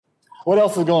What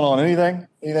else is going on? Anything?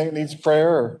 Anything that needs prayer?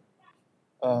 Or,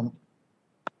 um,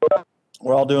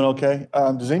 we're all doing okay.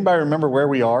 Does anybody remember where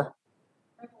we are?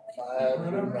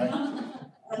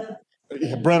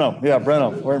 Brenham. Yeah,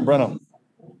 Brenham. We're in Brenham.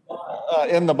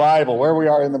 In the Bible, where we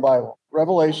are in the Bible.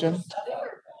 Revelation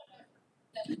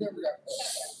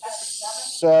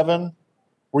 7.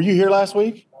 Were you here last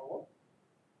week?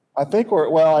 I think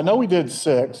I know we did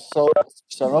 6. So,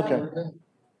 okay.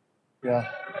 Yeah.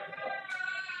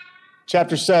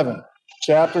 Chapter 7.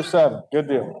 Chapter 7. Good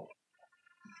deal.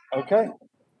 Okay.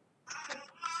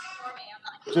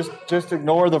 Just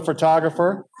ignore the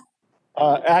photographer.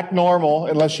 Act normal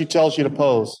unless she tells you to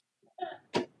pose.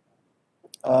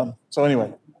 So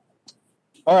anyway.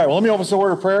 All right, well, let me open the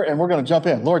word of prayer, and we're going to jump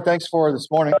in. Lord, thanks for this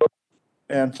morning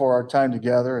and for our time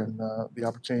together and the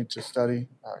opportunity to study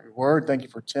your word. Thank you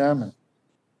for Tim, and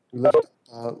we lift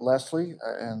Leslie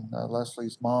and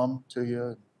Leslie's mom to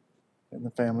you, and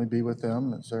the family be with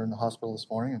them as they're in the hospital this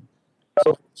morning. And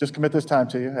so just commit this time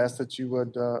to you. Ask that you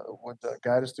would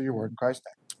guide us through your word in Christ's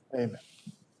name. Amen.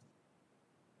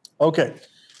 Okay,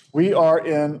 we are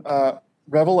in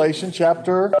Revelation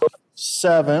chapter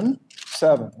 7.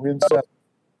 We're in 7.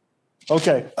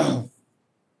 Okay.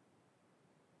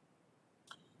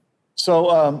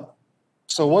 So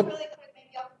what? Really quick,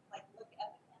 maybe I'll look up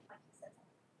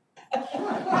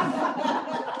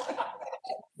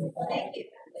and Thank you.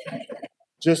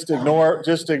 Just ignore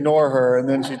her, and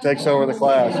then she takes over the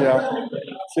class. Yeah.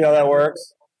 See how that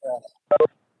works? Yeah.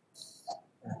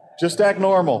 Just act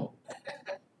normal.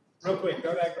 Real quick,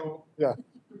 go back over.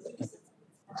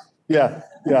 Yeah.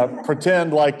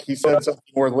 Pretend like he said something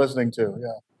worth listening to.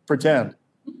 Yeah. Pretend.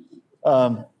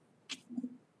 All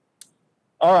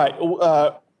right.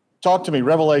 Talk to me.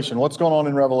 Revelation. What's going on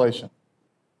in Revelation?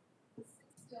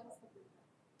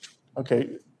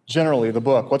 Okay. Generally, the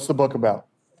book. What's the book about?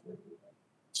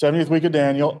 70th week of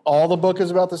Daniel. All the book is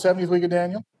about the 70th week of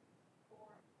Daniel?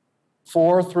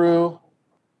 4 through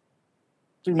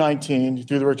 19,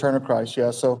 through the return of Christ.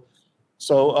 Yeah. So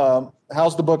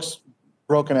how's the books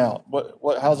broken out?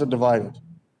 How's it divided?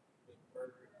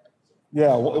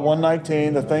 Yeah,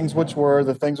 119, the things which were,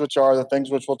 the things which are, the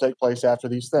things which will take place after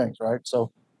these things, right?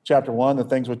 So chapter 1, the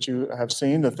things which you have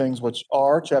seen, the things which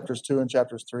are, chapters 2 and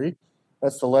chapters 3.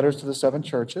 That's the letters to the 7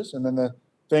 churches. And then the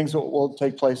things that will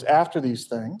take place after these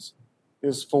things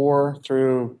is 4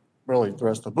 through really the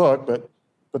rest of the book, but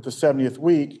the 70th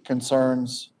week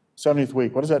concerns 70th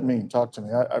week. What does that mean? Talk to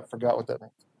me. I forgot what that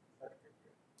means.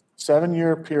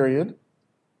 7-year period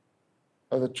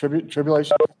of the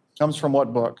tribulation comes from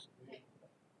what book?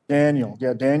 Daniel.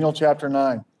 Yeah, Daniel chapter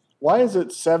 9. Why is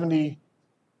it 70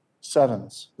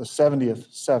 sevens? The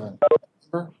 70th 7.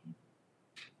 Remember?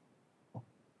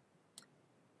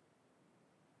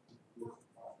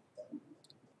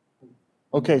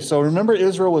 Okay, so remember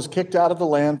Israel was kicked out of the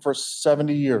land for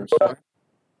 70 years. Right?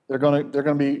 They're going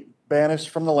to be banished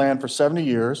from the land for 70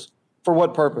 years. For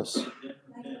what purpose?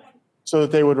 So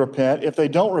that they would repent. If they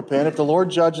don't repent, if the Lord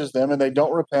judges them and they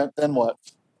don't repent, then what?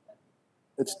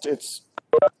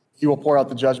 He will pour out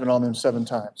the judgment on them 7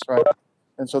 times, right?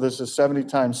 And so this is 70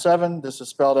 times 7. This is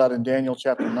spelled out in Daniel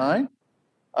chapter 9.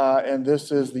 And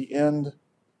this is the end,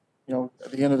 the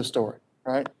end of the story,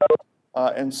 right?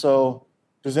 And so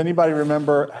does anybody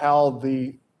remember how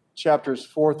the chapters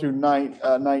 4 through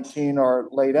 19 are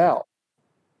laid out?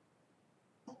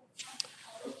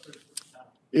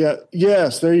 Yeah.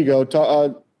 Yes, there you go.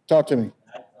 Talk to me.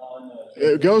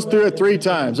 It goes through it 3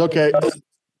 times. Okay.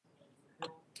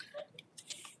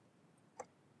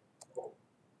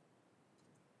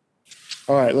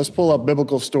 All right, let's pull up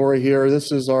biblical story here.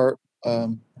 This is our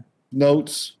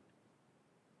notes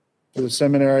for the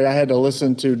seminary. I had to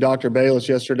listen to Dr. Bayless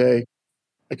yesterday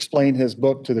explain his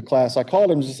book to the class. I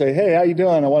called him to say, "Hey, how you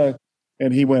doing?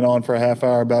 And he went on for a half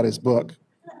hour about his book.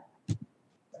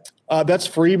 That's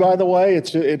free, by the way.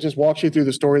 It just walks you through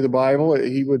the story of the Bible.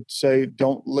 He would say,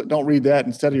 don't read that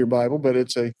instead of your Bible, but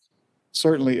it's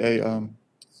certainly a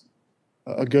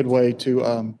good way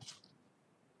to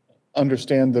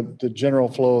understand the general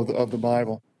flow of the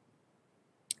Bible.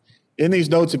 In these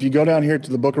notes, if you go down here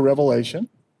to the book of Revelation,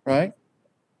 right,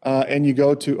 and you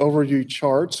go to overview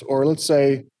charts, or let's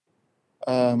say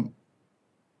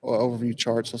overview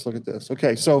charts. Let's look at this.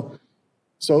 Okay, so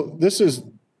this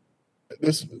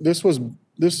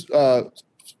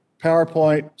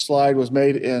PowerPoint slide was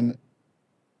made in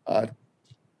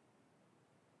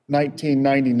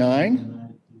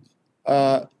 1999.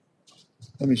 Let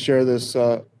me share this.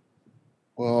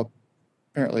 Well,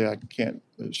 apparently I can't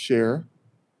share.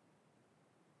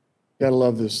 Gotta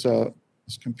love this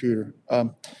computer.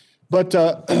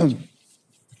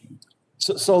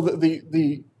 So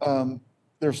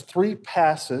there's three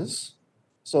passes,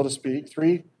 so to speak.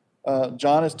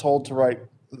 John is told to write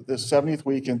the 70th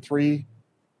week in three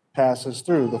passes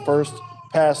through. The first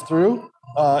pass through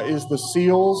is the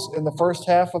seals in the first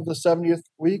half of the 70th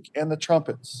week and the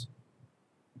trumpets.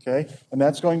 Okay, and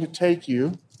that's going to take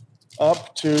you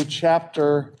up to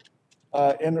chapter,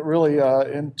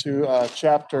 into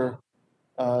chapter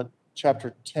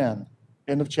 10,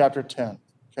 end of chapter 10.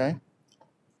 Okay.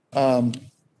 End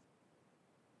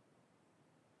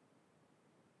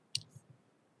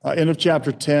of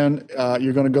chapter 10,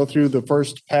 you're going to go through the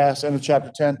first pass, end of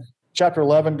chapter 10. Chapter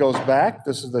 11 goes back.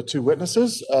 This is the two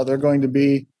witnesses. They're going to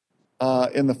be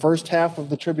in the first half of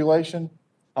the tribulation,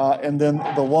 and then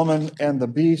the woman and the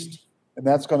beast, and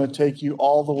that's going to take you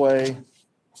all the way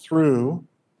through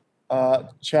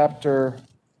chapter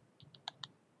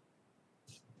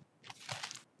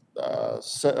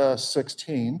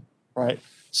 16, right?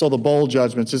 So the bowl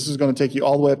judgments, this is going to take you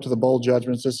all the way up to the bowl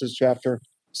judgments. This is chapter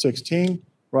 16,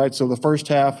 right? So the first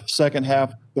half, second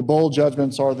half, the bowl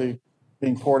judgments are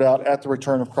being poured out at the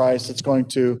return of Christ. It's going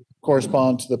to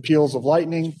correspond to the peals of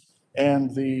lightning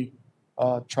and the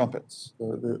trumpets,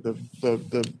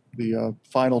 the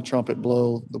final trumpet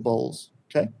blow, the bowls,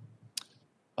 okay?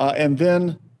 And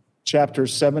then chapter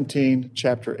 17,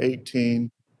 chapter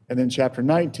 18, and then chapter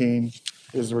 19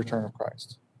 is the return of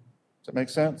Christ. Does that make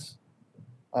sense?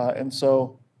 And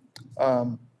so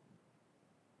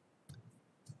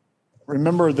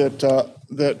remember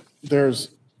that there's,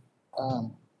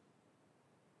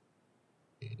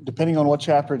 depending on what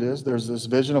chapter it is, there's this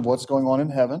vision of what's going on in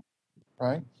heaven,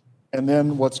 right? And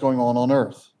then what's going on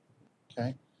earth,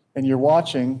 okay? And you're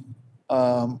watching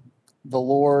the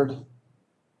Lord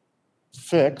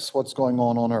fix what's going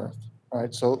on earth,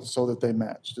 right? So that they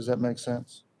match. Does that make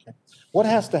sense? Okay. What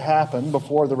has to happen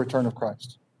before the return of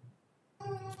Christ?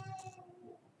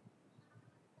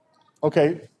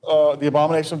 Okay, the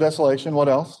abomination of desolation. What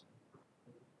else?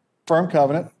 Firm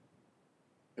covenant.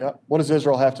 Yeah. What does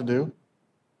Israel have to do?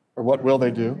 Or what will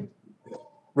they do?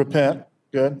 Repent.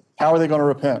 Good. How are they going to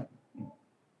repent?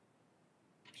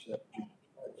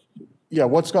 Yeah,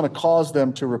 what's going to cause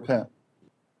them to repent?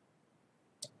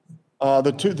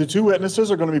 The two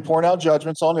witnesses are going to be pouring out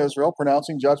judgments on Israel,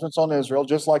 pronouncing judgments on Israel,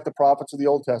 just like the prophets of the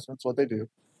Old Testament. That's what they do.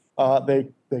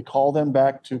 They call them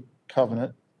back to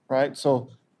covenant, right? So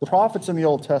the prophets in the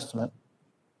Old Testament,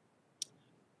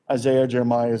 Isaiah,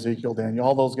 Jeremiah, Ezekiel, Daniel,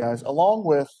 all those guys, along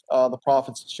with the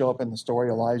prophets that show up in the story,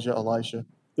 Elijah, Elisha,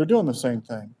 they're doing the same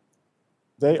thing.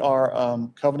 They are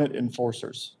covenant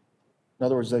enforcers. In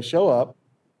other words, they show up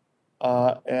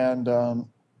and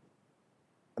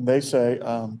they say,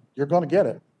 you're going to get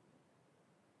it.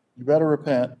 You better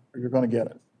repent or you're going to get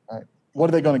it. Right? What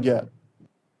are they going to get?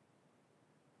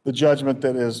 The judgment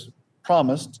that is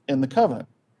promised in the covenant,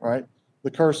 right? The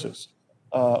curses,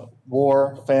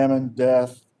 war, famine,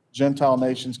 death, Gentile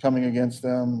nations coming against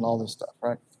them, and all this stuff,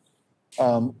 right?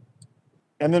 And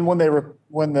then when they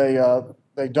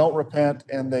don't repent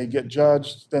and they get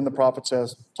judged, then the prophet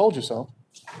says, "Told you so,"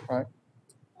 right?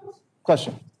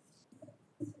 Question.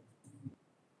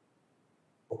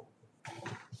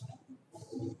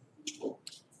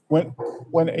 So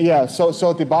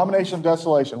at the abomination of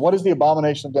desolation, what is the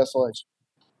abomination of desolation?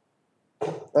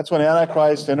 That's when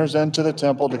Antichrist enters into the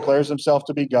temple, declares himself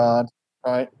to be God,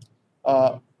 right?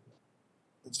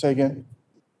 Say again.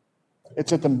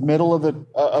 It's at the middle of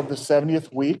the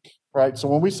 70th week, right? So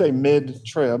when we say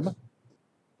mid-trib,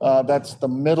 that's the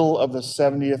middle of the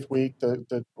 70th week,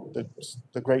 the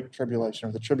Great Tribulation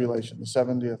or the tribulation, the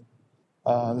 70th,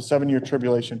 the 7-year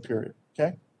tribulation period.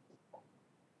 Okay.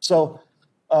 So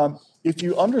if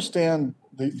you understand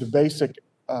the basic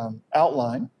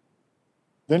outline,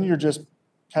 then you're just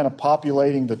kind of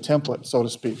populating the template, so to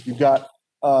speak. You've got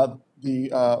the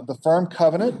firm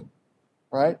covenant,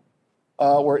 right,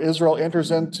 where Israel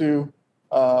enters into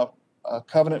a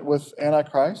covenant with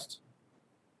Antichrist,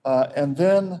 and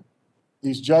then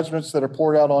these judgments that are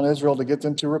poured out on Israel to get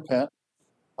them to repent,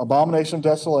 abomination of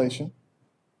desolation,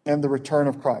 and the return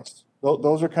of Christ.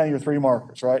 Those are kind of your three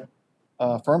markers, right?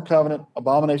 Firm covenant,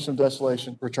 abomination of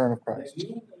desolation, return of Christ.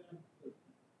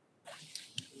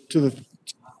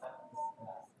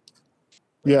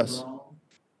 Yes.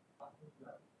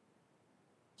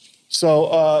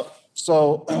 So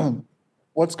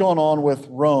what's going on with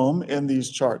Rome in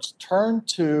these charts? Turn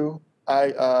to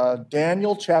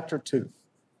Daniel chapter 2.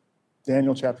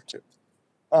 Daniel chapter 2.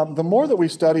 The more that we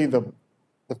study the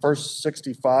first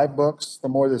 65 books, the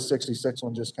more this 66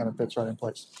 one just kind of fits right in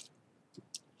place.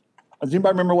 Does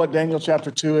anybody remember what Daniel chapter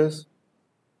 2 is?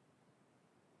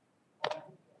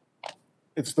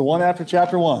 It's the one after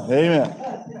chapter 1.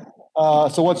 Amen.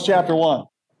 So what's chapter 1?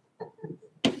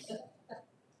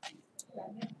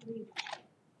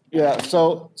 Yeah,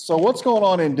 so what's going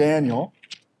on in Daniel?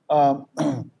 Um,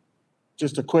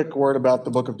 just a quick word about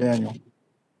the book of Daniel.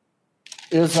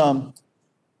 Is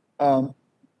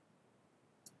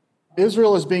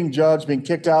Israel is being judged, being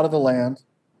kicked out of the land,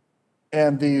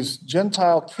 and these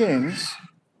Gentile kings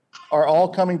are all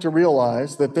coming to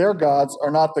realize that their gods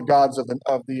are not the gods of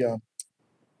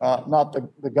not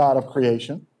the God of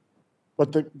creation,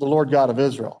 but the Lord God of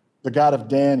Israel, the God of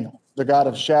Daniel, the God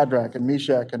of Shadrach and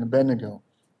Meshach and Abednego.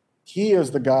 He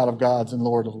is the God of gods and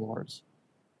Lord of lords.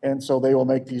 And so they will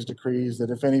make these decrees that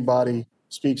if anybody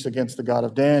speaks against the God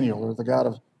of Daniel or the God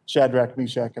of Shadrach,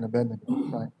 Meshach, and Abednego,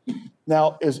 right?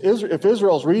 Now, if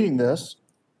Israel's reading this,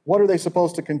 what are they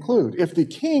supposed to conclude? If the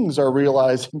kings are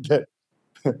realizing that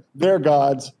their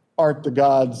gods aren't the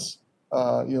gods,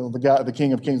 the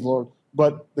King of Kings, Lord,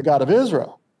 but the God of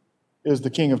Israel is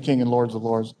the King of Kings and Lords of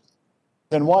Lords,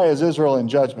 then why is Israel in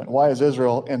judgment? Why is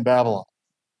Israel in Babylon?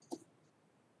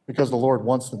 Because the Lord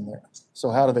wants them there. So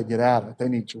how do they get out of it? They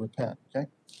need to repent. Okay.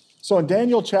 So in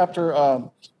Daniel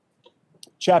chapter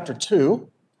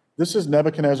 2, this is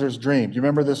Nebuchadnezzar's dream. Do you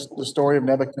remember the story of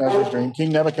Nebuchadnezzar's dream?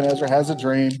 King Nebuchadnezzar has a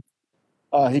dream.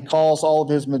 He calls all of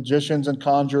his magicians and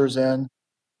conjurers in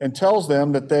and tells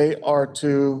them that they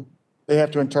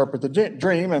have to interpret the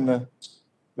dream. And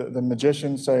the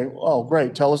magicians say, "Oh,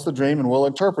 great, tell us the dream and we'll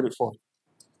interpret it for you."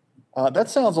 That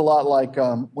sounds a lot like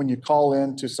when you call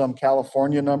in to some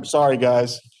California number. Sorry,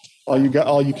 guys, all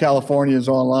you Californians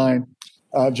online,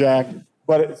 Jack.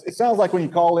 But it sounds like when you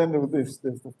call into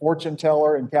the fortune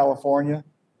teller in California,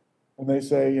 and they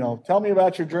say, tell me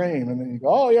about your dream, and then you go,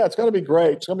 "Oh yeah, it's going to be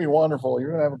great. It's going to be wonderful.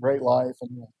 You're going to have a great life."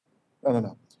 And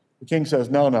no. The king says,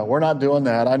 "No, we're not doing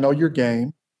that. I know your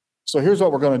game. So here's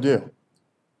what we're going to do.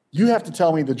 You have to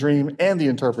tell me the dream and the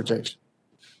interpretation,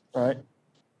 right?"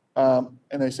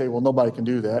 And they say, "Well, nobody can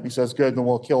do that." And he says, "Good, then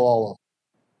we'll kill all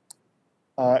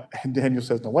of them." And Daniel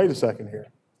says, "No, wait a second here.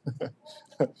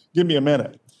 Give me a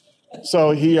minute."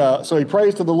 So he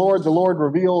prays to the Lord. The Lord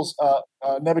reveals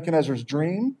Nebuchadnezzar's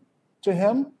dream to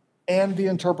him and the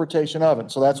interpretation of it.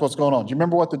 So that's what's going on. Do you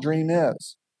remember what the dream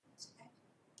is?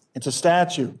 It's a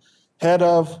statue, head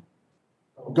of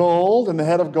gold, and the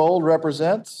head of gold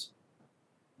represents,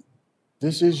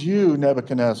 this is you,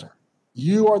 Nebuchadnezzar.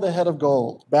 You are the head of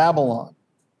gold, Babylon.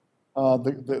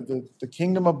 The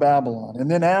kingdom of Babylon.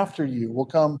 And then after you will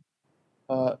come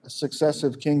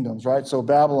successive kingdoms, right? So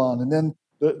Babylon, and then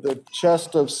the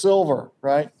chest of silver,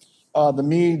 right? The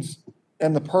Medes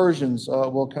and the Persians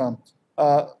will come.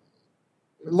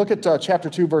 Look at chapter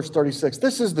 2, verse 36.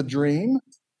 This is the dream.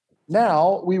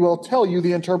 Now we will tell you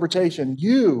the interpretation.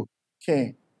 You,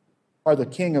 king, are the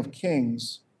King of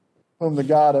kings, whom the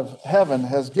God of heaven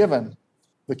has given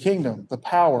the kingdom, the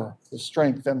power, the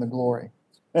strength, and the glory.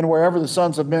 And wherever the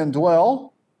sons of men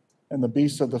dwell, and the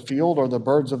beasts of the field or the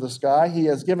birds of the sky, he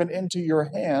has given into your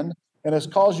hand and has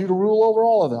caused you to rule over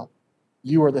all of them.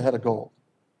 You are the head of gold.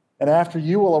 And after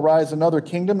you will arise another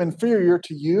kingdom inferior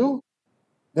to you,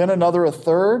 then another, a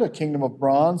third, a kingdom of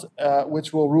bronze,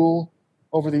 which will rule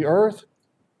over the earth.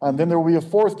 And then there will be a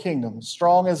fourth kingdom,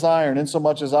 strong as iron,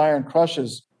 insomuch as iron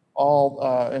crushes all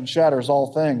and shatters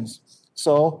all things.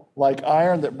 So, like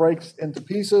iron that breaks into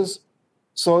pieces,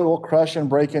 so it will crush and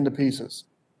break into pieces.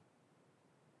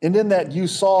 And in that you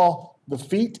saw the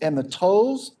feet and the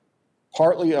toes,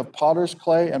 partly of potter's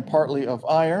clay and partly of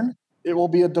iron. It will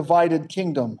be a divided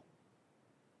kingdom,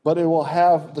 but it will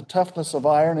have the toughness of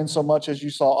iron, insomuch as you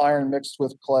saw iron mixed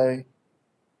with clay.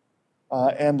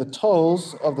 And the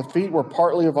toes of the feet were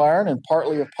partly of iron and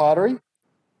partly of pottery.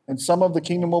 And some of the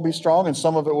kingdom will be strong and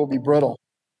some of it will be brittle.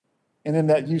 And in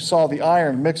that you saw the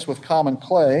iron mixed with common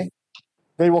clay,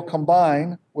 they will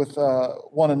combine with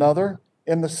one another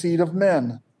in the seed of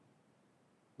men.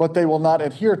 But they will not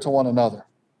adhere to one another,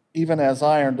 even as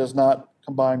iron does not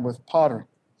combine with pottery.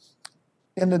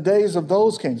 In the days of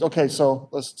those kings, okay, so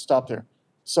let's stop there.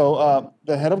 So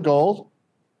the head of gold,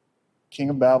 king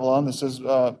of Babylon, this is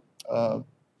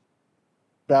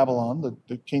Babylon,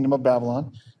 the kingdom of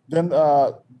Babylon. Then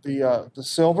the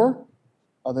silver,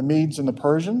 the Medes and the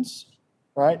Persians,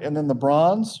 right? And then the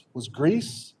bronze was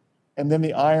Greece, and then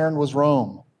the iron was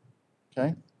Rome,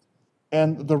 okay?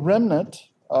 And the remnant,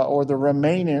 or the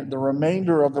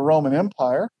remainder of the Roman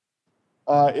Empire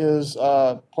is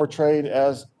portrayed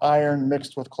as iron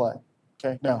mixed with clay.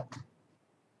 Okay, now,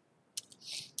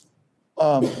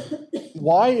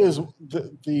 why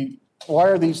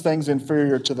are these things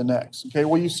inferior to the next? Okay,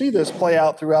 well, you see this play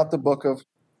out throughout the book of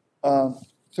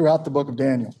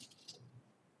Daniel.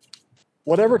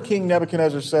 Whatever King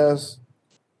Nebuchadnezzar says,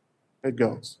 it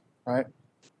goes, right?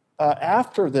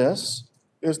 After this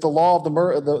is the law of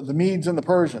the Medes and the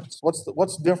Persians.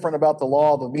 What's different about the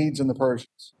law of the Medes and the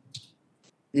Persians?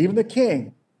 Even the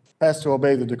king has to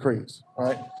obey the decrees,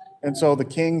 right? And so the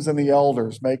kings and the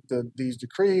elders make these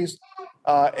decrees,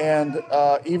 and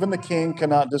even the king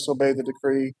cannot disobey the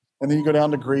decree. And then you go down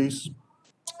to Greece,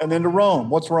 and then to Rome.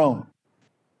 What's Rome?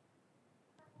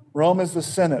 Rome is the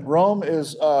Senate. Rome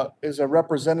is a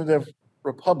representative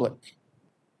republic,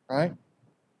 right?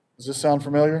 Does this sound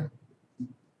familiar?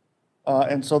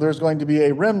 And so there's going to be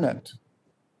a remnant.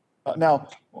 Now,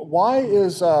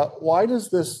 why does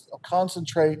this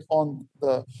concentrate on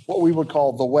what we would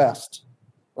call the West,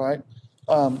 right?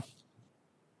 The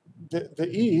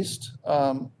East,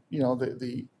 Russia,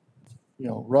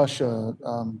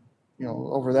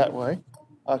 over that way,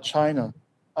 China.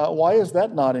 Why is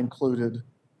that not included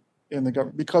in the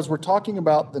government? Because we're talking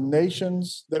about the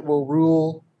nations that will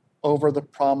rule over the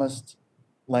promised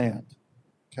land.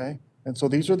 Okay, and so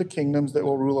these are the kingdoms that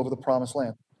will rule over the promised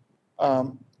land.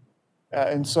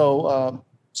 So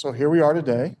here we are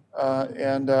today,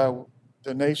 and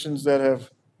the nations that have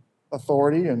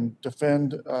authority and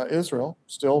defend Israel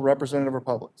still representative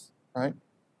republics, right?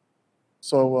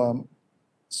 So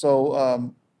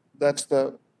that's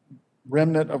the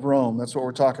remnant of Rome. That's what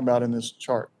we're talking about in this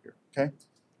chart here. Okay.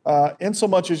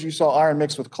 Insomuch as you saw iron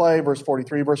mixed with clay, verse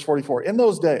 43, verse 44. In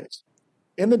those days,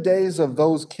 in the days of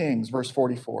those kings, verse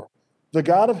 44, the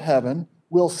God of heaven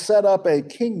will set up a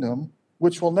kingdom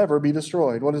which will never be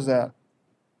destroyed. What is that?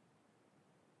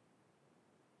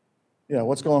 Yeah,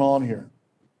 what's going on here?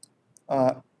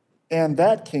 And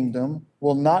that kingdom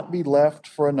will not be left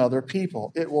for another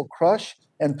people. It will crush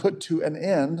and put to an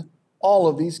end all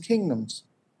of these kingdoms,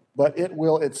 but it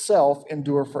will itself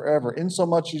endure forever.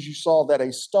 Insomuch as you saw that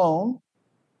a stone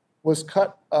was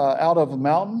cut out of a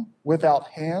mountain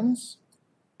without hands,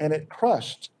 and it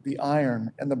crushed the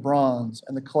iron and the bronze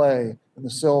and the clay and the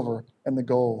silver and the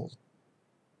gold.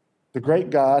 The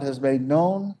great God has made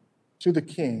known to the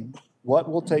king what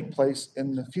will take place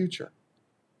in the future.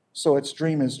 So its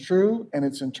dream is true and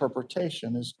its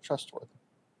interpretation is trustworthy.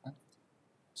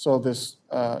 So this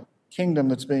kingdom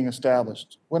that's being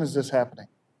established, when is this happening?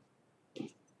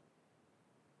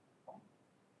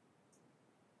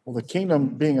 Well, the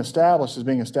kingdom being established is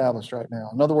being established right now.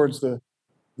 In other words, the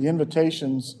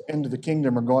invitations into the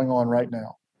kingdom are going on right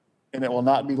now, and it will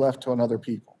not be left to another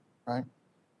people, right?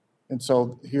 And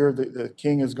so here the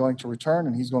king is going to return,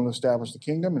 and he's going to establish the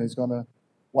kingdom, and he's going to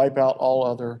wipe out all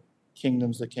other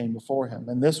kingdoms that came before him.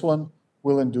 And this one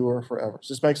will endure forever. Does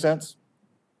this make sense?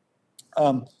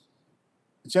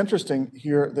 It's interesting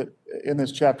here that in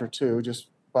this chapter 2, just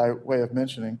by way of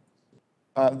mentioning,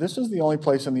 this is the only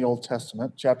place in the Old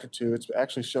Testament, chapter 2. It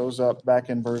actually shows up back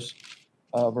in verse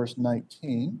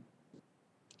 19,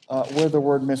 where the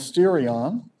word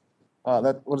mysterion,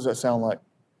 what does that sound like?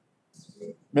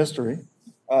 Mystery.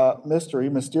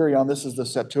 Mysterion, this is the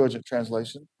Septuagint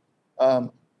translation,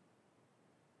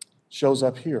 shows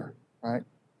up here, right?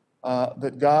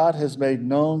 That God has made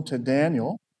known to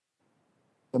Daniel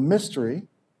the mystery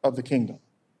of the kingdom.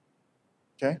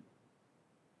 Okay?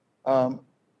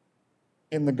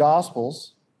 In the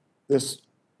Gospels, this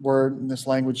word and this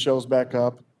language shows back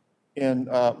up in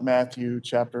Matthew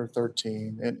chapter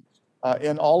 13. And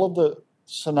in all of the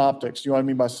synoptics, do you know what I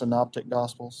mean by synoptic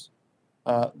Gospels?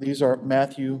 These are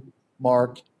Matthew,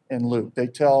 Mark, and Luke. They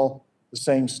tell the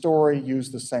same story,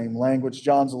 use the same language.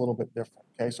 John's a little bit different.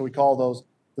 Okay, so we call those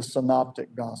the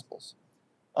synoptic Gospels.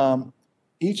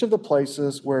 Each of the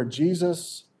places where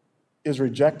Jesus is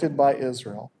rejected by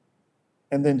Israel,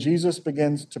 and then Jesus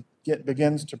begins to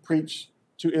preach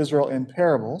to Israel in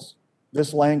parables,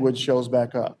 this language shows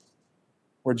back up,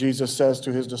 where Jesus says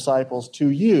to his disciples, "To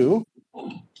you,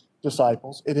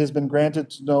 disciples, it has been granted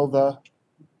to know the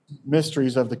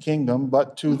mysteries of the kingdom,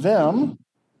 but to them,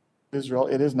 Israel,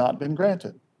 it has not been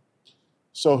granted.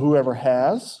 So whoever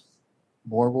has,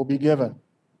 more will be given."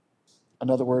 In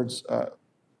other words,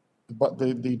 but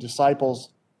the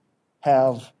disciples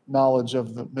have knowledge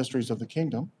of the mysteries of the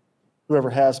kingdom.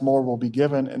 Whoever has more will be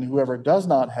given, and whoever does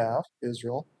not have,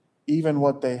 Israel, even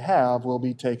what they have will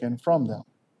be taken from them.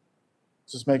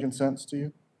 Is this making sense to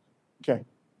you? Okay.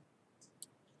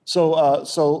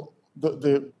 So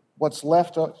the what's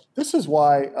left of this is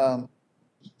why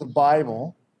the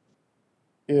Bible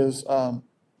is to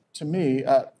me.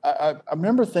 I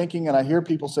remember thinking, and I hear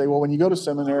people say, "Well, when you go to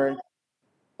seminary,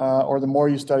 or the more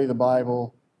you study the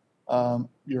Bible,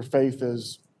 your faith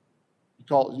is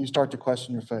you start to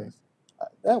question your faith."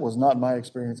 That was not my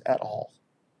experience at all.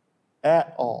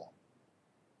 At all.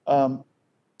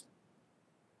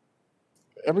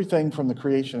 Everything from the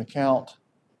creation account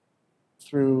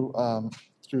through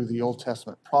through the Old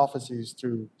Testament prophecies,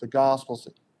 through the Gospels.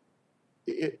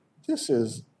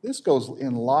 This goes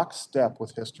in lockstep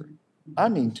with history. I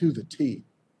mean, to the T.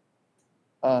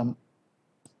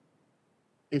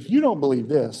 If you don't believe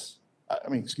this,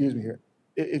 excuse me here.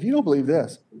 If you don't believe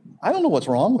this, I don't know what's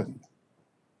wrong with you.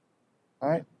 All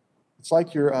right? It's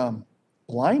like you're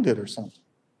blinded or something.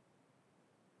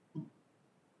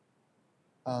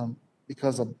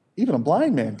 Because even a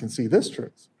blind man can see this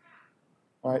truth.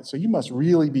 All right? So you must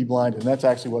really be blinded. And that's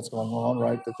actually what's going on,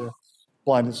 right? That they're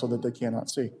blinded so that they cannot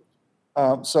see.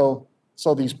 So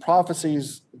these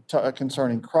prophecies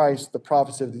concerning Christ, the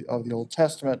prophecy of the Old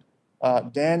Testament,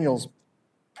 Daniel's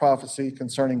prophecy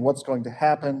concerning what's going to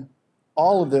happen,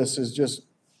 all of this is just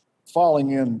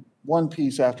falling in one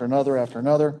piece after another after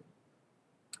another.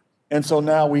 And so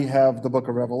now we have the book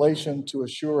of Revelation to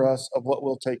assure us of what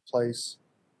will take place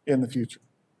in the future.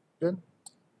 Good?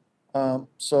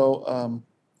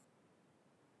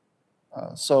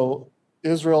 So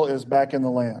Israel is back in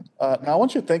the land. Now I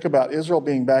want you to think about Israel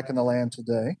being back in the land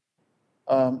today.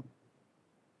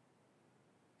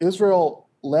 Israel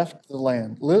left the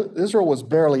land. Israel was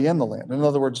barely in the land. In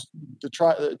other words,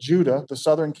 Judah, the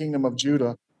southern kingdom of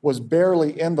Judah, was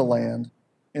barely in the land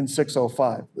in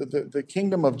 605. The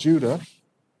kingdom of Judah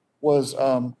was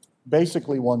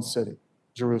basically one city,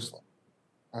 Jerusalem,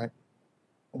 right?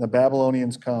 And the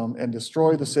Babylonians come and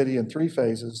destroy the city in 3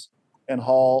 phases and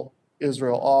haul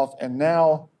Israel off. And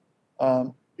now,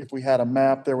 if we had a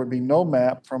map, there would be no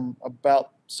map from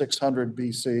about 600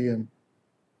 BC, and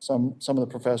some of the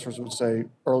professors would say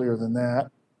earlier than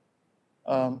that.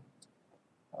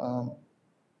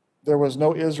 There was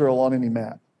no Israel on any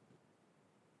map.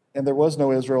 And there was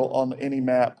no Israel on any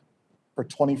map for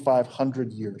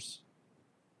 2,500 years.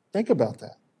 Think about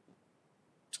that.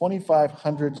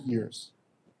 2,500 years.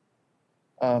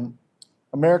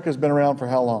 America's been around for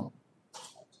how long?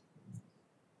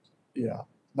 Yeah,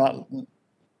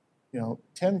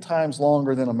 10 times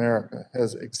longer than America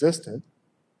has existed.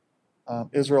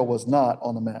 Israel was not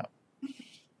on the map.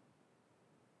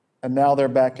 And now they're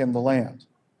back in the land.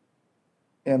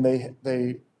 And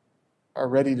they are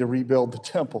ready to rebuild the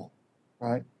temple,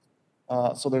 right?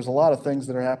 So there's a lot of things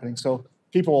that are happening. So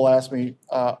people will ask me,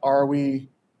 are we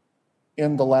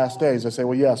in the last days? I say,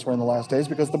 well, yes, we're in the last days,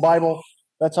 because the Bible,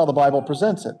 that's how the Bible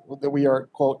presents it, that we are,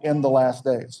 quote, in the last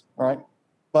days, right?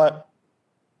 But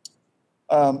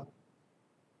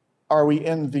are we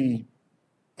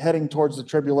heading towards the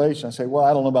tribulation? I say, well,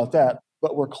 I don't know about that,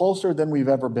 but we're closer than we've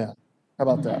ever been. How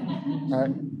about that?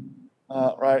 Right?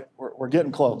 Right? We're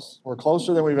getting close. We're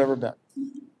closer than we've ever been.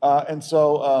 And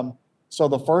so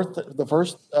the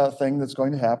first thing that's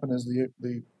going to happen is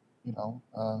the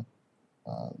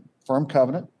firm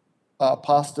covenant,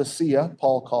 apostasia,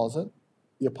 Paul calls it,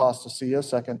 the apostasia,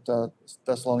 2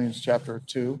 Thessalonians chapter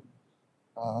 2,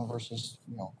 verses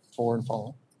 4 and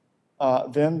following.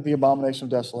 Then the abomination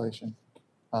of desolation,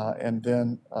 and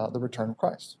then the return of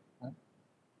Christ. Right?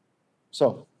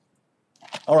 So,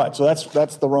 all right. So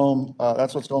that's the Rome.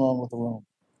 That's what's going on with the Rome.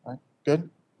 Right? Good.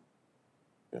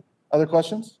 Good. Other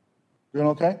questions? Doing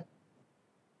okay?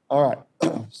 All right.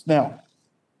 Now,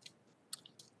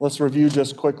 let's review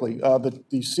just quickly.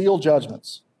 The seal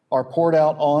judgments are poured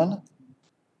out on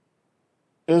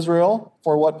Israel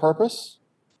for what purpose?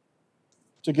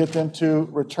 To get them to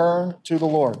return to the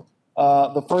Lord.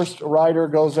 The first rider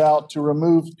goes out to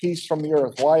remove peace from the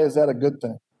earth. Why is that a good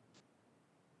thing?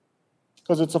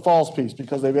 Because it's a false peace,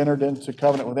 because they've entered into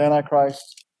covenant with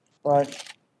Antichrist, right?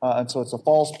 And so it's a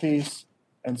false peace.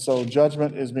 And so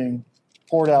judgment is being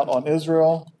poured out on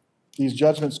Israel. These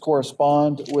judgments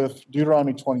correspond with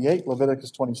Deuteronomy 28,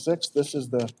 Leviticus 26. This is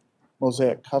the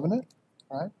Mosaic covenant,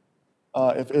 right?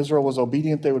 If Israel was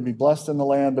obedient, they would be blessed in the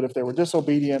land. But if they were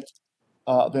disobedient,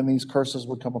 then these curses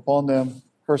would come upon them,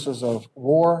 curses of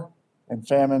war and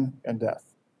famine and death.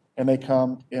 And they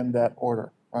come in that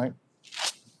order, right?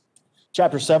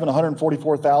 Chapter 7,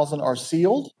 144,000 are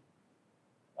sealed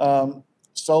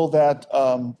so that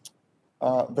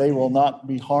they will not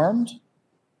be harmed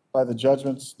by the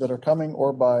judgments that are coming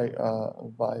or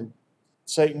by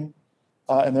Satan,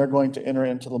 and they're going to enter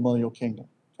into the millennial kingdom.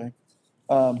 Okay.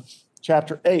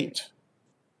 Chapter 8,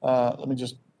 let me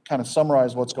just kind of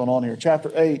summarize what's going on here.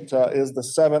 Chapter 8 is the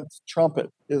seventh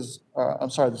trumpet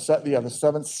the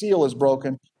seventh seal is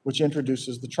broken, which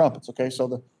introduces the trumpets. Okay, so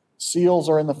the seals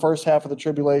are in the first half of the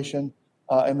tribulation,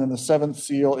 and then the seventh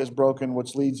seal is broken,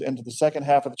 which leads into the second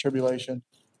half of the tribulation,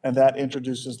 and that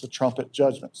introduces the trumpet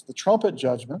judgments. The trumpet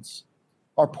judgments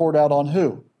are poured out on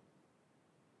who?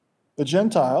 The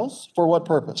Gentiles. For what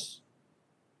purpose?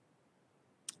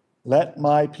 Let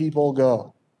my people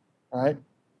go, right?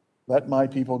 Let my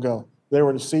people go. They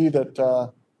were to see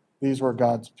that these were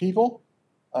God's people.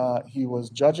 He was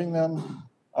judging them,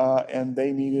 and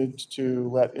they needed to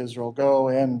let Israel go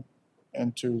and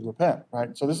to repent,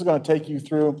 right? So this is going to take you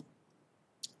through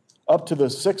up to the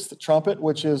sixth trumpet,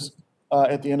 which is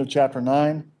at the end of chapter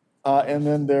 9. And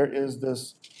then there is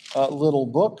this little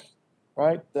book,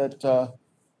 right, that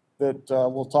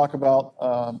we'll talk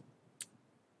about.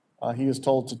 He is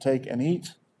told to take and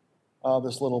eat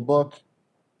this little book.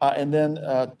 And then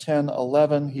 10,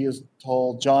 11,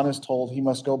 John is told he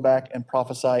must go back and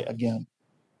prophesy again.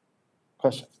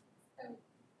 Question? So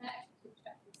back to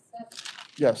chapter 7,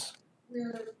 Yes.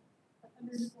 where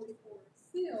 144 is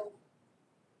sealed,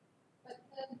 but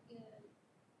then in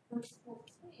verse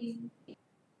 14, and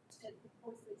of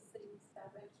course they sing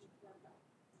salvation from God.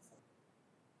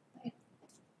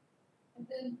 And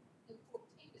then in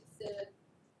 14 it said,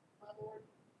 my Lord,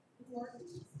 who are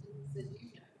these? And he said,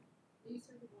 you know, these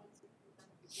are the ones who come out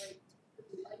of the great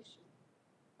tribulation.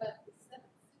 But the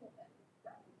seventh seal that was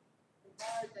broken. And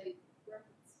why are they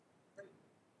referenced great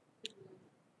tribulation?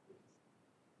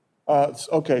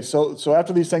 Okay, so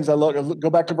after these things, go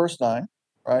back to verse 9,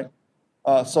 right?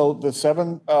 So the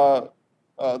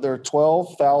there are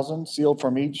 12,000 sealed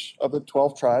from each of the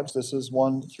 12 tribes. This is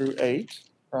 1 through 8,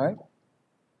 right?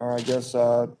 Or I guess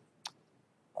 4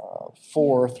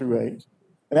 through 8.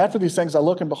 And after these things, I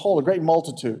look and behold a great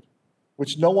multitude,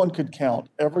 which no one could count,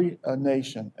 every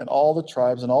nation and all the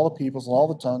tribes and all the peoples and all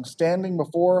the tongues, standing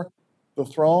before the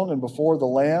throne and before the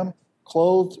Lamb,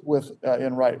 clothed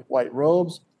in white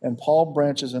robes and palm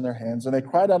branches in their hands. And they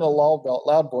cried out in a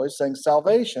loud voice, saying,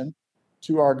 salvation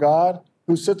to our God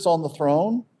who sits on the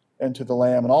throne and to the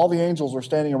Lamb. And all the angels were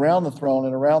standing around the throne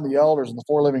and around the elders and the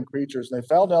four living creatures. And they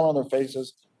fell down on their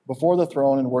faces before the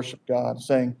throne and worshiped God,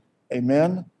 saying,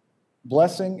 Amen.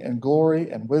 Blessing and glory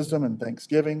and wisdom and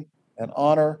thanksgiving and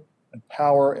honor and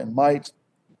power and might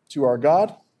to our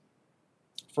God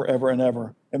forever and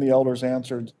ever. And the elders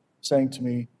answered, saying to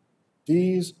me,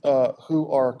 these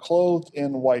who are clothed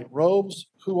in white robes,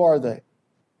 who are they?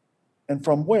 And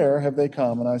from where have they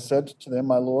come? And I said to them,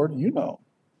 my Lord, you know.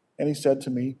 And he said to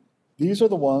me, these are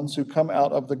the ones who come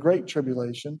out of the great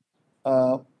tribulation.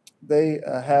 They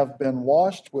have been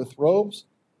washed with robes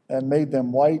and made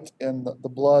them white in the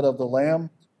blood of the Lamb.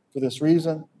 For this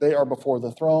reason, they are before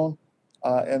the throne,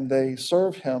 and they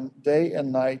serve him day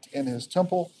and night in his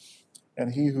temple.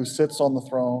 And he who sits on the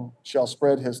throne shall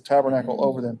spread his tabernacle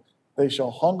over them. They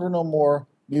shall hunger no more,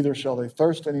 neither shall they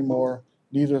thirst any more,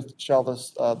 neither shall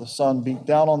the sun beat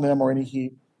down on them or any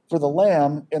heat. For the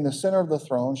Lamb in the center of the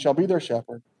throne shall be their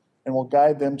shepherd, and will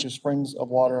guide them to springs of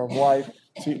water of life.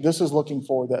 See, this is looking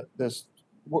for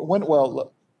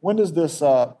when does this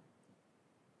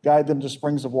guide them to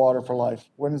springs of water for life?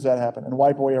 When does that happen? And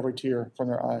wipe away every tear from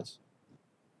their eyes.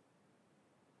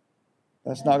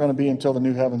 That's not going to be until the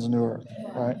new heavens and new earth,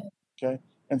 right? Okay.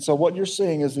 And so what you're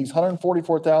seeing is these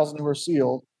 144,000 who are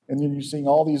sealed, and then you're seeing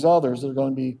all these others that are going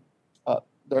to be,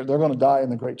 they're going to die in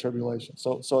the Great Tribulation.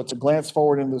 So it's a glance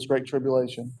forward into this Great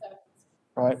Tribulation,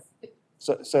 right?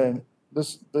 So saying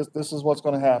this is what's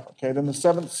going to happen. Okay. Then the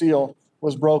seventh seal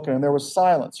was broken, and there was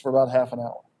silence for about half an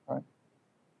hour, right?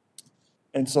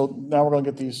 And so now we're going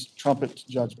to get these trumpet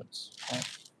judgments. Right?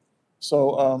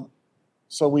 So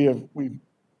we've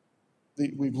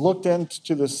looked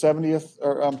into the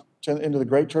 70th into the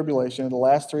Great Tribulation in the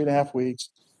last 3.5 weeks,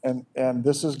 and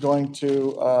this is going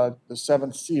to the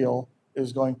seventh seal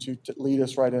is going to lead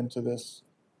us right into this,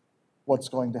 what's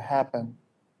going to happen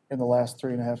in the last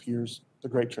 3.5 years, the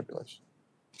Great Tribulation.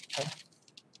 Okay?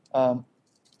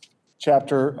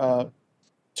 Chapter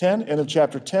 10, end of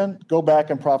chapter 10, go back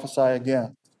and prophesy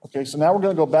again. Okay, so now we're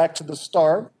going to go back to the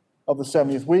start of the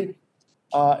 70th week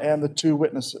and the two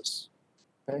witnesses.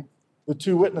 Okay, the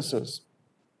two witnesses.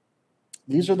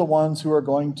 These are the ones who are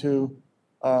going to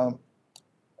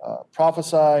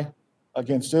prophesy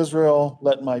against Israel,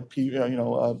 let my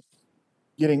people,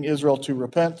 getting Israel to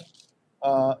repent,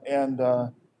 and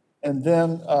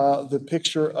then the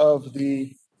picture of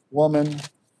the woman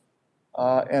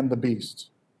and the beast.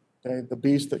 Okay, the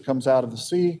beast that comes out of the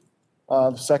sea,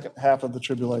 the second half of the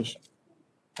tribulation.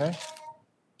 Okay,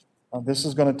 this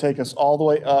is going to take us all the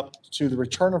way up to the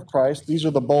return of Christ. These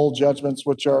are the bowl judgments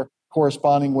which are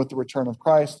corresponding with the return of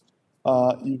Christ.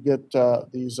 You get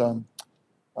these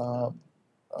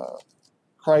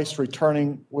Christ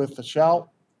returning with the shout,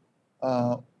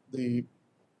 the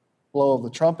blow of the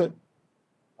trumpet,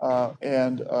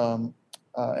 and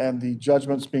the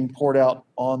judgments being poured out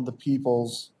on the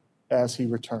peoples as he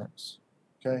returns.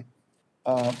 Okay.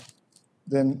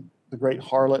 Then the great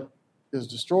harlot is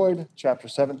destroyed. Chapter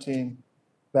 17,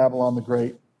 Babylon the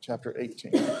Great chapter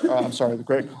 18. I'm sorry, the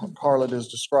great harlot is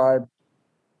described.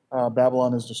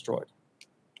 Babylon is destroyed.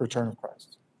 Return of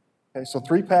Christ. Okay, so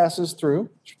 3 passes through,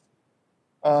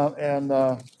 and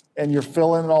you're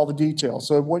filling in all the details.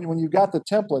 So when you got the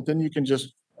template, then you can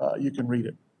just you can read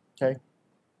it. Okay.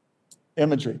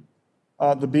 Imagery.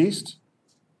 The beast.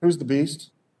 Who's the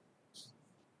beast?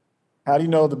 How do you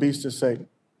know the beast is Satan?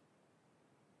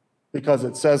 Because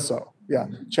it says so. Yeah.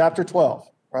 Chapter 12,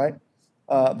 right?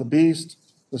 The beast,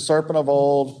 the serpent of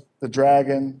old, the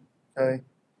dragon, okay?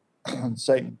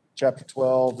 Satan. Chapter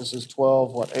 12. This is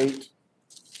 12, 8?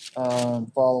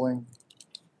 Following.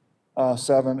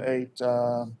 7, 8,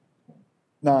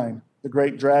 9. The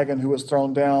great dragon who was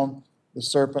thrown down, the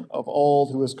serpent of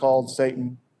old who is called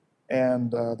Satan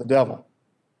and the devil.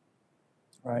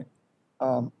 Right?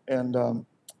 And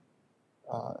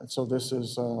so this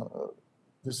is the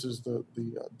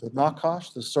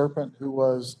Nakash, the serpent who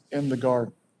was in the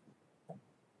garden.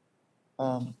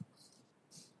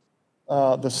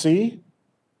 The sea.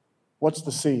 What's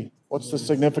the sea? What's the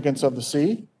significance of the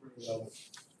sea?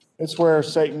 It's where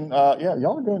Satan. Yeah,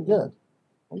 y'all are doing good.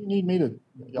 What do you need me to?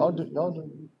 Y'all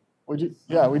do. Would you?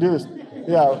 Yeah, we do this.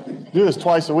 Yeah, do this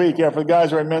twice a week. Yeah, for the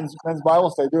guys who are in men's Bible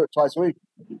study, do it twice a week.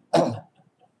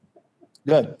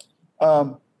 Good.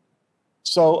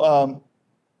 So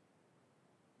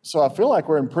I feel like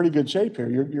we're in pretty good shape here.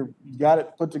 You got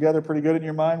it put together pretty good in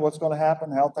your mind. What's going to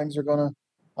happen? How things are going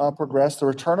to progress? The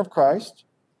return of Christ.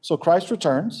 So Christ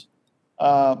returns,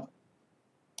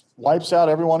 wipes out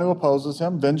everyone who opposes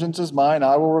him. Vengeance is mine;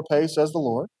 I will repay, says the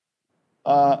Lord.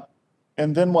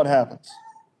 And then what happens?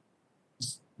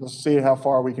 Let's see how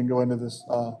far we can go into this.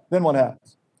 Then what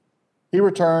happens? He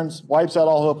returns, wipes out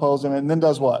all who oppose him, and then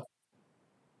does what?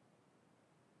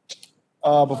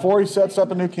 Before he sets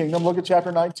up a new kingdom, look at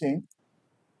chapter 19.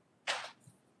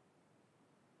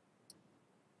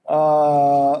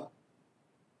 I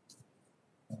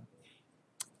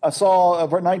saw,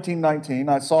 19:19,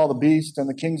 I saw the beast and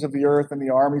the kings of the earth and the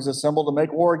armies assembled to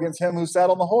make war against him who sat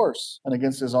on the horse and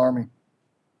against his army.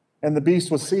 And the beast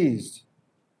was seized,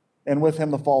 and with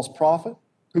him the false prophet,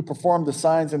 who performed the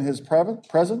signs in his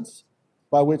presence,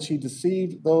 by which he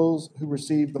deceived those who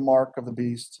received the mark of the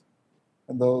beast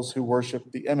and those who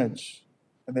worshiped the image.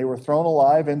 And they were thrown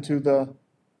alive into the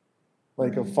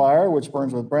lake of fire, which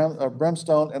burns with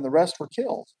brimstone, and the rest were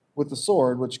killed with the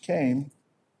sword which came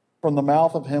from the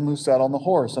mouth of him who sat on the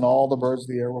horse, and all the birds of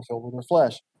the air were filled with their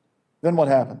flesh. Then what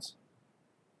happens?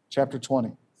 Chapter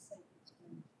 20.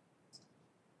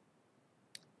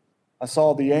 I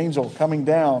saw the angel coming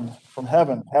down from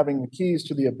heaven, having the keys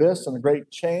to the abyss and a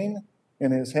great chain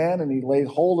in his hand, and he laid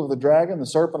hold of the dragon, the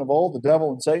serpent of old, the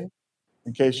devil and Satan,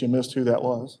 in case you missed who that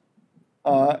was.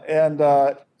 And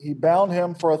he bound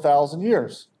him for 1,000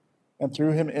 years and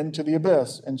threw him into the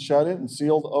abyss and shut it and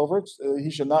sealed over it.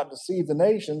 He should not deceive the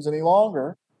nations any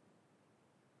longer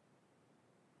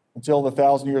until the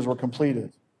 1,000 years were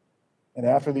completed. And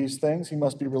after these things, he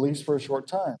must be released for a short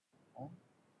time.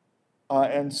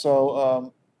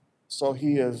 So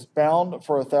he is bound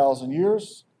for 1,000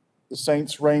 years. The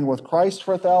saints reign with Christ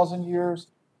for 1,000 years.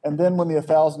 And then when the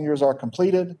 1,000 years are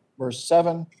completed, verse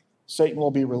 7, Satan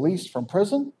will be released from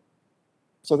prison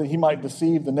so that he might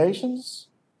deceive the nations,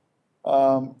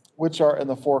 which are in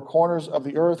the 4 corners of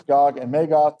the earth, Gog and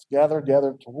Magog,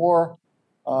 gathered to war.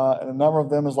 And the number of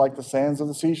them is like the sands of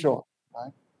the seashore.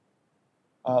 Right?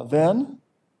 Then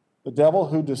the devil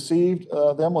who deceived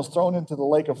them was thrown into the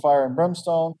lake of fire and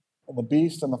brimstone, and the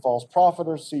beast and the false prophet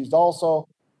are seized also,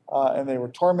 and they were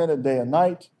tormented day and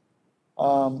night.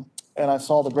 And I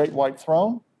saw the great white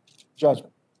throne,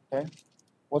 judgment. Okay,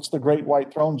 what's the great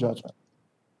white throne judgment?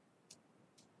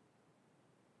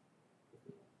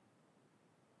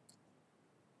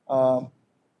 I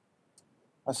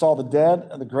saw the dead,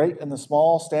 and the great and the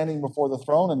small, standing before the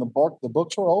throne, and the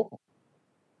books were open.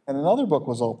 And another book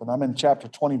was open. I'm in chapter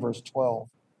 20, verse 12,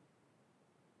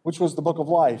 which was the book of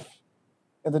life.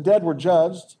 And the dead were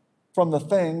judged from the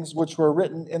things which were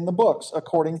written in the books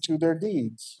according to their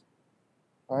deeds.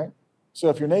 Right? So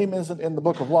if your name isn't in the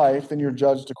book of life, then you're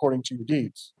judged according to your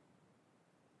deeds.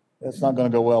 It's not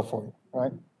going to go well for you,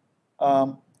 right?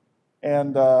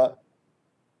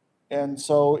 And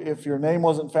so if your name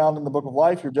wasn't found in the book of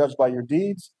life, you're judged by your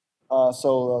deeds.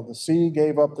 So the sea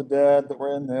gave up the dead that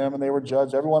were in them, and they were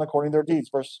judged, everyone according to their deeds.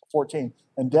 Verse 14.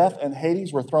 And death and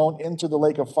Hades were thrown into the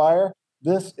lake of fire.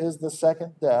 This is the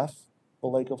second death, the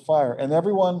lake of fire. And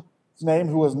everyone's name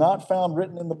who was not found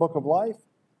written in the book of life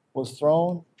was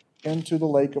thrown into the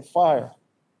lake of fire.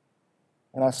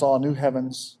 And I saw a new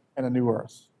heavens and a new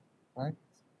earth. Right?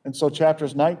 And so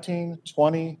chapters 19,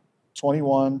 20,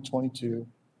 21, 22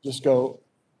 just go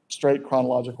straight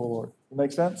chronological order.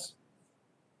 Make sense?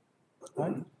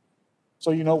 Right?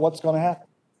 So you know what's going to happen.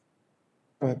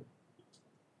 Go ahead.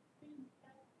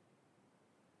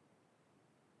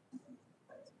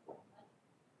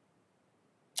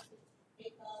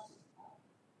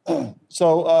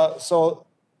 So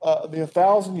the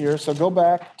 1,000 years. So go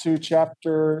back to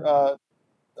chapter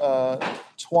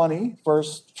 20,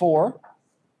 verse 4.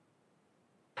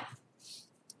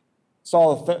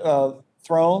 Saw the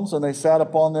thrones, and they sat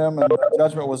upon them, and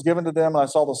judgment was given to them. And I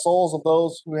saw the souls of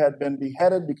those who had been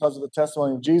beheaded because of the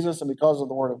testimony of Jesus and because of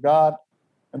the word of God,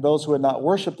 and those who had not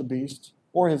worshipped the beast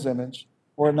or his image,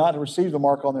 or had not received the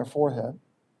mark on their forehead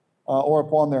or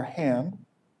upon their hand.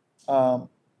 Let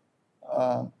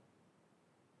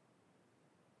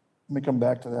me come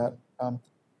back to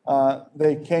that.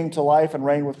 They came to life and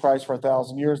reigned with Christ for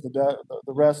 1,000 years. The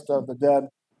rest of the dead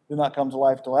did not come to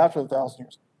life until after the 1,000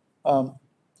 years.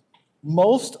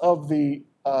 Most of the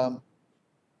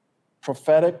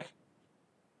prophetic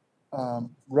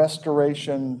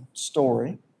restoration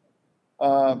story,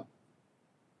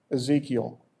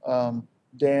 Ezekiel,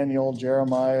 Daniel,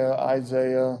 Jeremiah,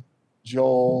 Isaiah,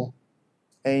 Joel,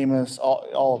 Amos,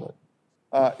 all of it,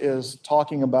 is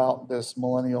talking about this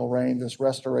millennial reign, this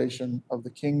restoration of the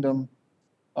kingdom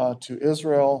to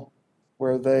Israel,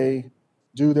 where they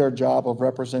do their job of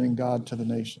representing God to the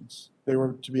nations. They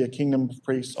were to be a kingdom of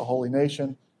priests, a holy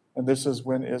nation, and this is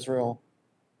when Israel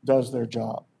does their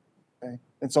job. Okay?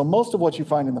 And so most of what you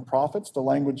find in the prophets, the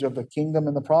language of the kingdom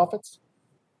in the prophets,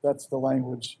 that's the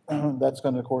language that's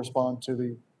going to correspond to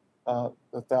the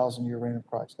 1,000-year reign of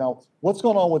Christ. Now, what's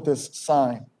going on with this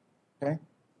sign? Okay,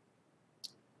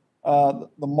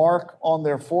 the mark on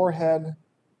their forehead,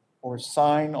 or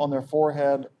sign on their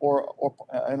forehead, or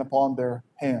and upon their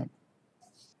hand.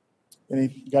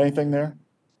 Got anything there?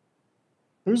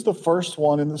 Who's the first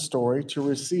one in the story to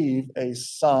receive a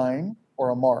sign or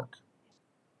a mark?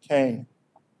 Cain.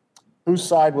 Whose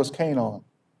side was Cain on?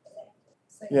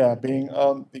 Yeah, being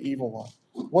the evil one.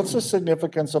 What's the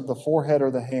significance of the forehead or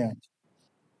the hand?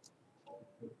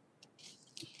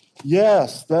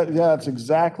 Yes, that's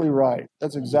exactly right.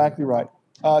 That's exactly right.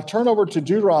 Turn over to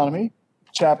Deuteronomy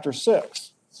chapter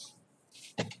 6.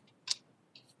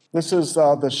 This is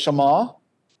the Shema.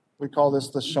 We call this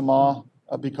the Shema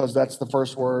because that's the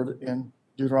first word in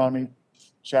Deuteronomy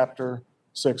chapter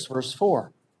 6, verse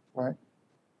 4, right?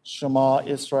 Shema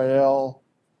Israel,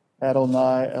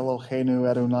 Adonai Eloheinu,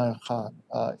 Adonai Echad.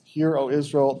 Hear, O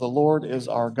Israel, the Lord is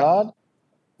our God,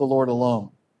 the Lord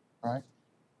alone, right?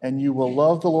 And you will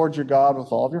love the Lord your God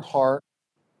with all of your heart,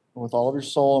 and with all of your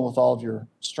soul, and with all of your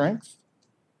strength.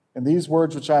 And these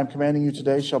words which I am commanding you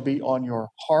today shall be on your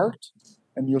heart,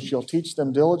 and you shall teach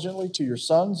them diligently to your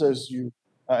sons as you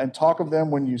and talk of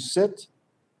them when you sit,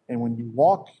 and when you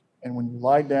walk, and when you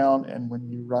lie down, and when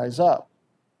you rise up.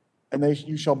 And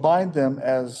you shall bind them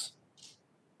as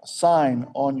a sign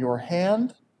on your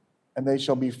hand, and they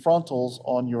shall be frontals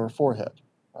on your forehead.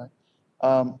 Right?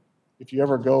 If you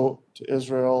ever go to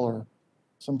Israel, or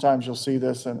sometimes you'll see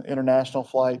this in international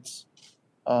flights,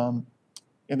 in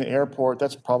the airport,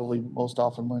 that's probably most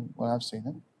often when I've seen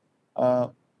it.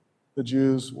 The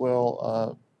Jews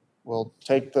will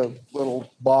take the little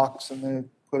box and they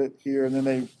put it here, and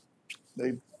then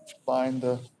they bind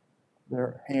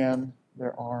their hand,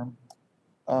 their arm,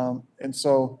 and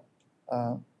so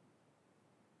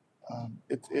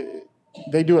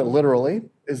they do it literally.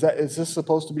 Is this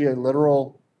supposed to be a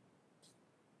literal?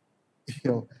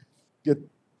 Get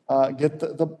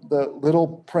the little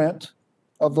print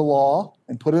of the law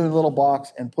and put it in a little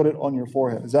box and put it on your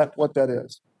forehead. Is that what that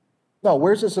is? No,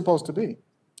 where's it supposed to be?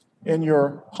 In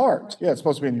your heart. Yeah, it's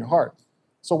supposed to be in your heart.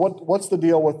 So what's the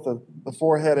deal with the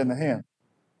forehead and the hand?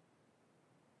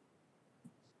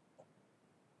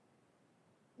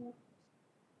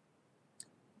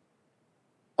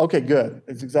 Okay, good.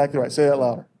 It's exactly right. Say that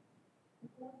louder.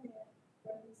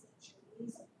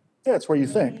 Yeah, it's where you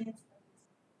think.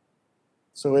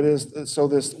 So it is. So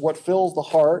this, what fills the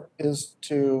heart is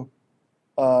to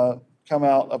come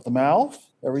out of the mouth,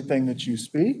 everything that you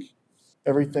speak,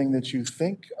 everything that you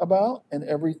think about, and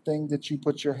everything that you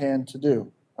put your hand to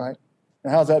do, right?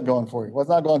 And how's that going for you? Well, it's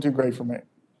not going too great for me.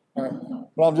 All right?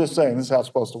 But I'm just saying, this is how it's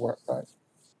supposed to work, right?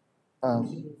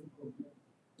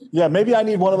 Yeah, maybe I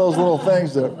need one of those little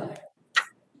things to...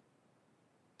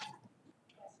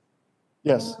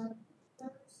 Yes.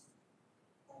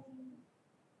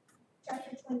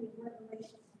 Chapter 20 of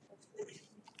Revelation,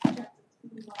 chapter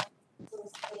 21,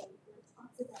 verse 8, where it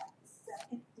talks about the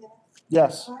second death.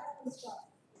 Yes.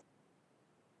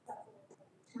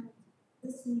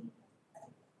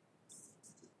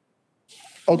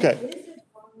 Okay.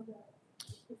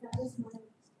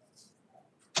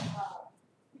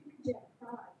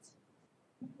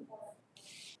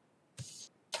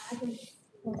 I think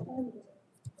we're holding.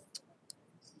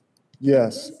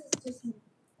 Yes. This is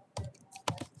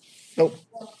just. Nope.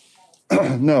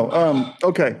 No.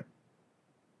 Okay.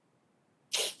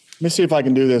 Let me see if I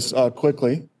can do this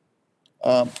quickly.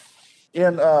 Um,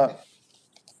 in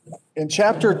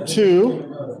chapter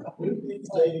 2,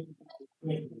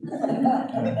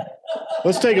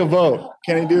 let's take a vote.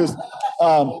 Can he do this?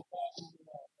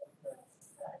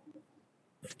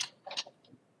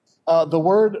 The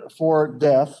word for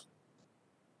death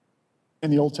in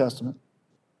the Old Testament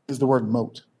is the word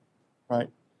mot, right?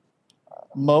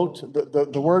 Mot,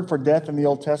 the word for death in the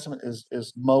Old Testament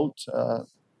is mot.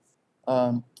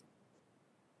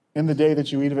 In the day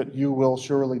that you eat of it, you will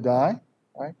surely die,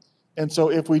 right? And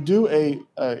so if we do a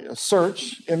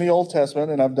search in the Old Testament,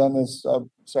 and I've done this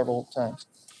several times,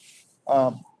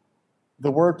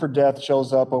 the word for death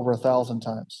shows up over 1,000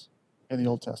 times in the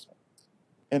Old Testament.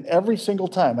 And every single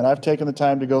time, and I've taken the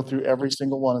time to go through every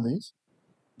single one of these,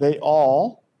 they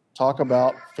all talk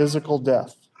about physical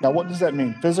death. Now, what does that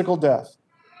mean? Physical death.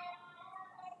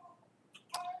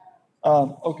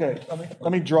 Okay,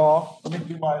 let me draw. Let me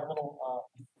do my little.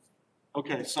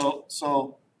 Okay,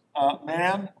 so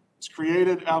man is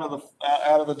created out of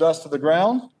the dust of the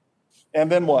ground, and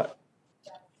then what?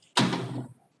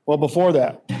 Well, before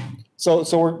that. So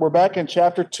we're back in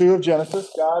chapter 2 of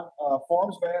Genesis. God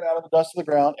forms man out of the dust of the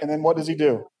ground, and then what does he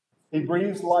do? He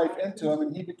breathes life into him,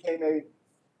 and he became a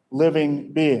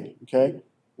living being. Okay,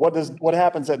 what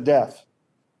happens at death?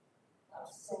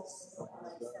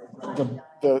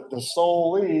 The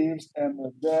soul leaves, and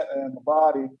the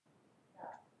body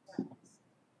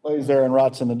lays there and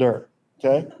rots in the dirt.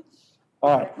 Okay,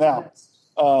 all right.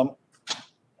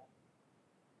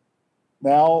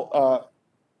 Now,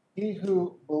 he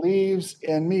who believes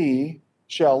in me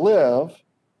shall live,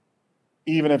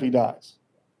 even if he dies.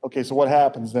 Okay, so what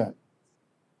happens then?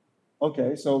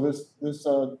 Okay, so this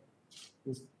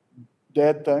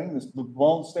dead thing, the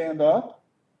bones stand up,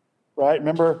 right?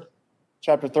 Remember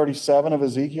chapter 37 of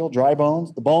Ezekiel, dry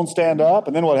bones? The bones stand up,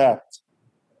 and then what happens?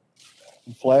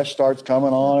 The flesh starts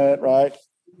coming on it, right?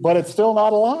 But it's still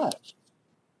not alive.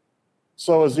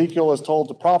 So Ezekiel is told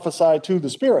to prophesy to the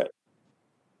spirit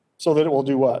so that it will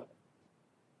do what?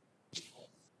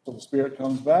 So the spirit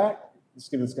comes back. Let's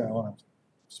get this guy on.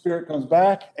 Spirit comes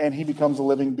back, and he becomes a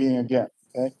living being again,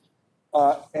 okay?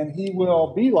 And he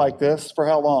will be like this for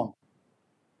how long?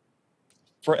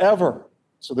 Forever.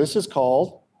 So this is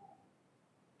called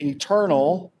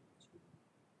eternal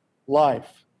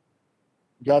life.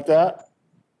 You got that?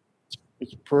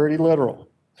 It's pretty literal.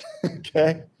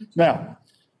 Okay? Now,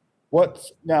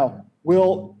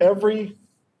 will every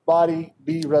body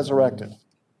be resurrected?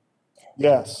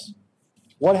 Yes.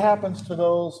 What happens to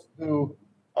those who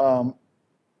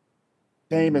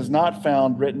name is not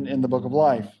found written in the book of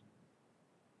life?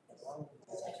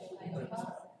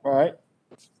 All right?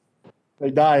 They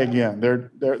die again.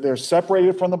 They're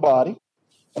separated from the body.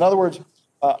 In other words,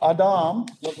 Adam.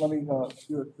 Let me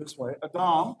do it this way.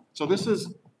 Adam. So this is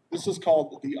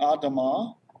called the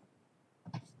Adamah.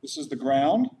 This is the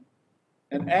ground,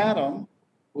 and Adam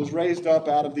was raised up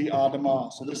out of the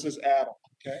Adamah. So this is Adam.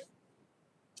 Okay.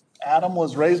 Adam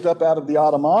was raised up out of the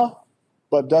Adamah,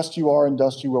 but dust you are, and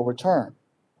dust you will return.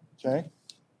 Okay.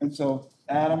 And so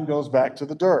Adam goes back to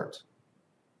the dirt.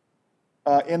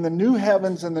 In the new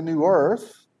heavens and the new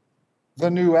earth, the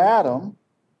new Adam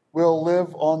will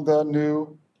live on the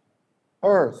new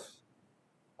earth.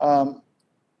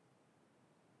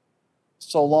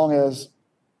 So long as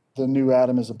the new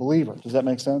Adam is a believer. Does that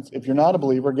make sense? If you're not a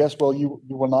believer, guess what? You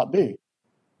will not be.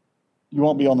 You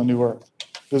won't be on the new earth.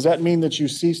 Does that mean that you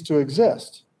cease to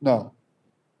exist? No.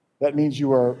 That means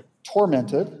you are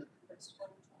tormented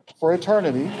for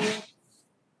eternity,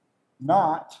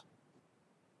 not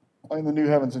in the new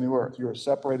heavens and new earth. You are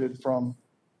separated from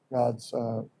God's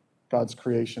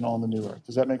creation on the new earth.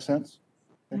 Does that make sense?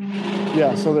 Okay.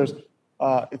 Yeah. So there's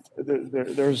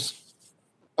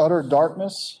utter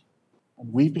darkness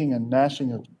and weeping and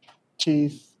gnashing of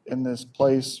teeth in this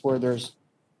place where there's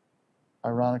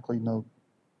ironically no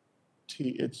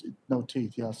teeth. It's no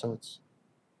teeth. Yeah. So it's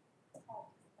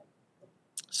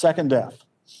second death.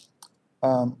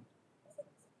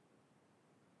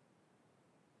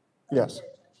 Yes.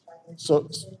 So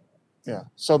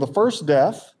the first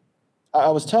death. I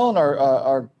was telling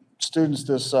our students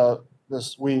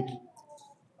this week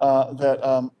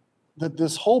that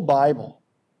this whole Bible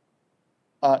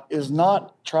is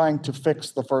not trying to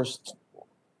fix the first.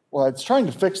 Well, it's trying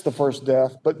to fix the first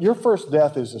death, but your first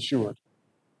death is assured.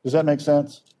 Does that make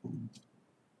sense?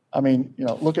 I mean,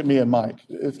 look at me and Mike.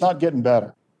 It's not getting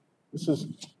better.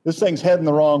 This thing's heading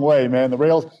the wrong way, man. The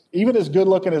rails, even as good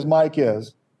looking as Mike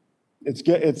is,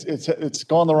 It's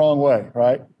going the wrong way,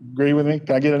 right? Agree with me?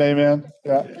 Can I get an amen?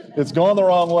 Yeah, it's going the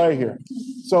wrong way here.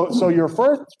 So your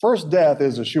first death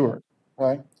is assured,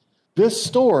 right? This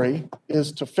story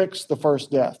is to fix the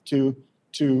first death, to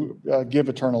give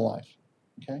eternal life.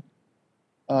 Okay,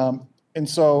 and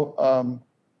so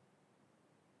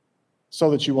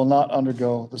that you will not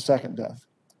undergo the second death.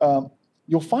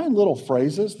 You'll find little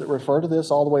phrases that refer to this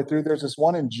all the way through. There's this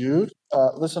one in Jude.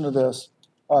 Listen to this,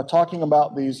 talking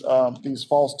about these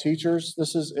false teachers.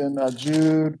 This is in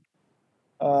Jude.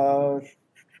 Let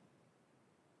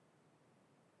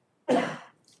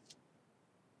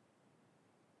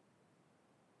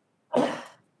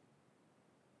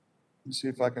me see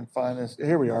if I can find this.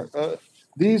 Here we are.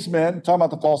 These men, talking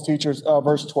about the false teachers,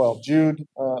 verse 12. Jude,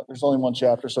 there's only one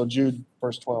chapter, so Jude,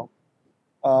 verse 12.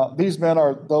 These men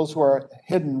are those who are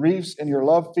hidden reefs in your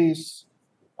love feasts,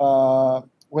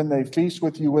 when they feast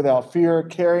with you without fear,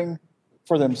 caring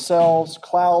for themselves,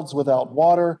 clouds without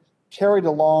water, carried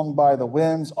along by the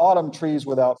winds, autumn trees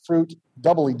without fruit,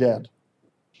 doubly dead,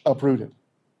 uprooted,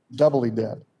 doubly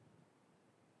dead.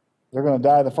 They're going to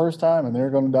die the first time and they're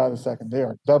going to die the second. They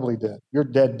are doubly dead. You're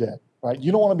dead, right?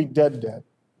 You don't want to be dead.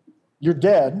 You're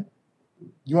dead.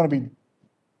 You want to be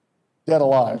dead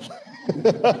alive,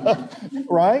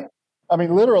 right? I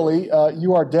mean, literally,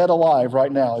 you are dead alive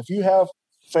right now. If you have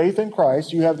faith in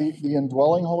Christ, you have the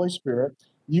indwelling Holy Spirit,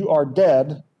 you are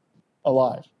dead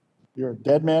alive. You're a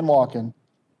dead man walking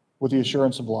with the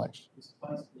assurance of life.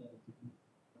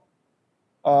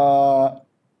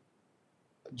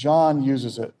 John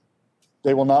uses it.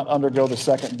 They will not undergo the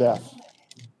second death.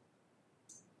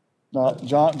 No,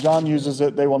 John uses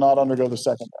it. They will not undergo the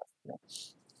second death.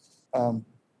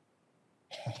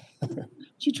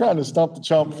 What you trying to stump the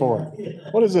chump for?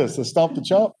 What is this? The stump the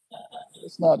chump?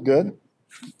 It's not good.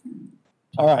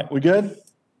 All right, we good?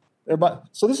 Everybody.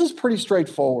 So this is pretty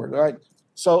straightforward. All right.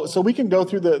 So we can go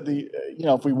through the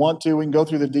if we want to, we can go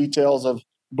through the details of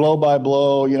blow by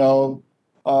blow.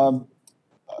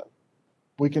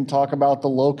 We can talk about the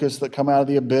locusts that come out of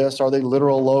the abyss. Are they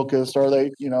literal locusts? Are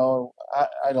they,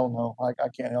 I don't know. I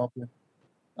can't help you.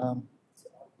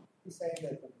 He's saying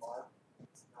that the mark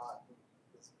is not the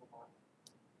physical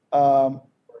mark.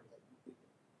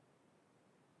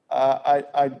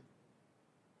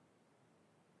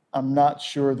 I'm not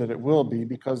sure that it will be,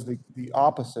 because the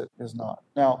opposite is not.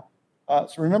 Now,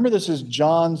 so remember, this is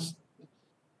John's.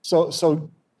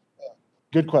 So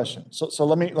good question. So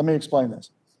let me explain this.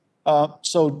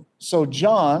 So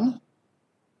John,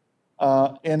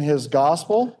 in his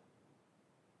gospel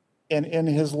and in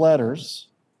his letters,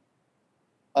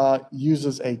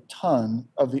 uses a ton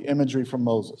of the imagery from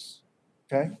Moses.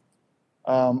 Okay,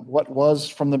 what was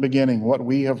from the beginning, what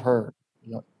we have heard.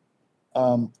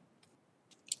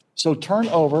 So turn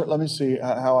over. Let me see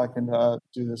how I can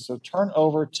do this. So turn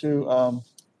over to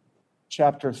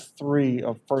chapter 3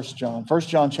 of 1 John. 1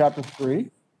 John chapter 3.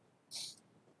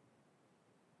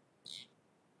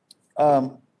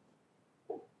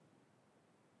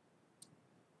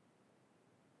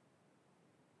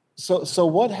 So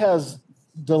what has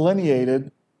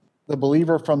delineated the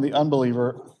believer from the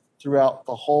unbeliever throughout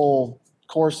the whole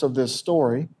course of this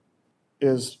story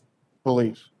is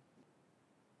belief.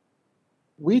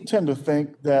 We tend to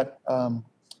think that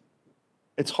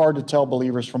it's hard to tell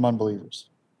believers from unbelievers.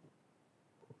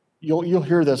 You'll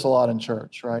hear this a lot in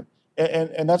church, right?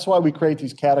 And that's why we create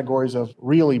these categories of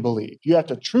really believe. You have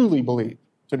to truly believe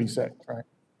to be saved, right?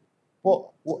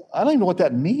 Well, I don't even know what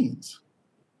that means,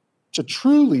 to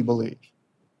truly believe.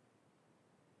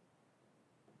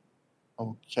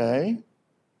 Okay.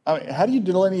 I mean, how do you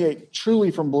delineate truly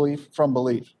from belief?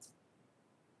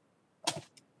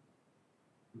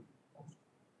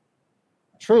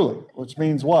 Truly, which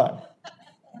means what?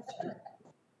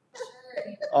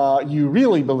 You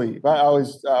really believe. I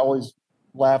always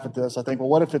laugh at this. I think, well,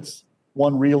 what if it's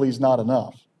one really is not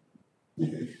enough?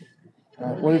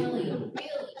 What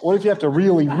if you have to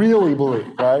really, really believe,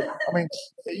 right? I mean,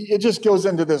 it just goes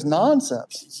into this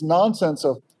nonsense. It's nonsense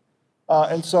of,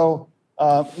 and so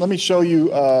let me show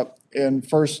you in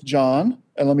 1 John,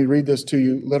 and let me read this to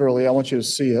you literally. I want you to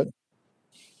see it,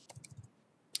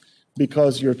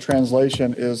 because your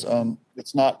translation is,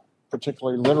 it's not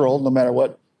particularly literal, no matter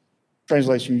what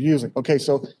translation you're using. Okay,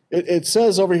 so it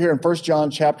says over here in 1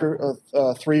 John chapter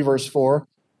 3, verse 4,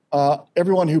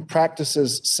 everyone who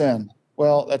practices sin.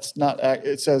 Well, that's not,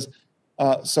 it says,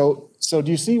 so do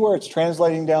you see where it's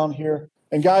translating down here?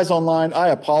 And guys online, I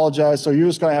apologize. So you're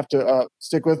just going to have to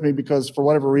stick with me, because for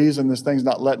whatever reason, this thing's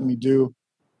not letting me do.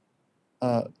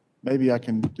 Maybe I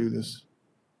can do this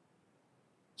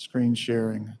screen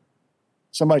sharing.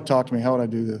 Somebody talk to me. How would I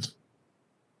do this?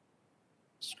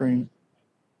 Screen.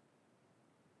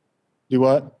 Do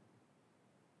what?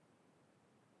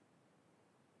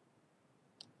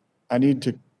 I need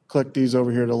to click these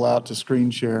over here to allow it to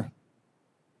screen share.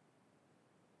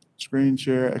 Screen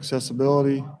share,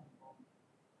 accessibility.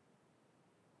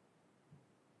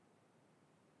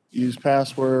 Use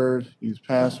password.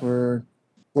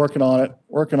 Working on it.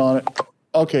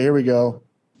 Okay, here we go.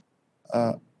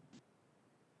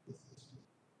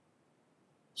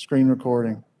 Screen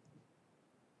recording.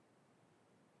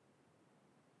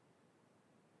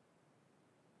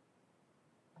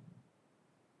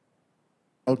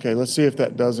 Okay, let's see if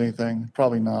that does anything.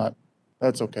 Probably not.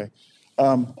 That's okay.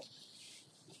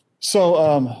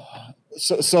 So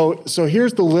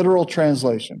here's the literal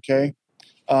translation, okay?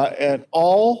 And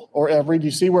all or every, do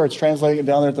you see where it's translating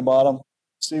down there at the bottom?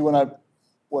 See when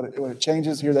it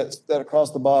changes here, that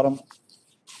across the bottom?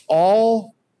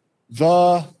 All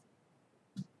the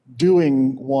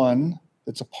doing one,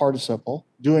 it's a participle,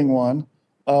 doing one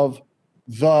of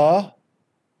the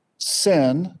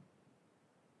sin,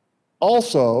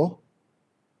 also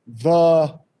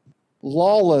the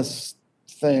lawless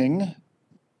thing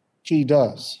he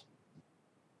does.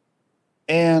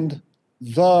 And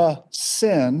the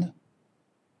sin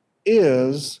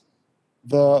is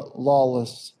the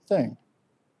lawless thing.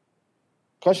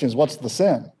 Question is, what's the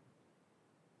sin?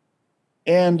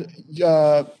 And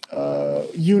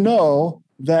you know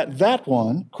that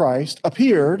one, Christ,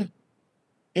 appeared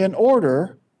in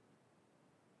order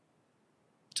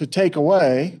to take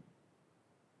away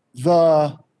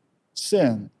the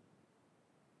sin.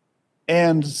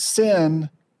 And sin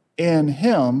in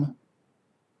him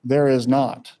there is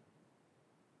not.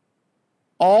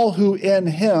 All who in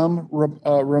him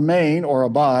remain or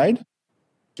abide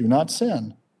do not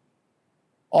sin.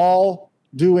 All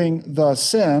doing the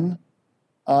sin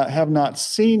have not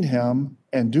seen him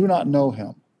and do not know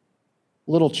him.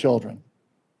 Little children,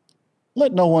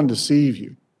 let no one deceive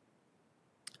you.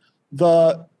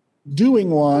 The doing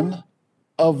one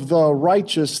of the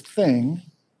righteous thing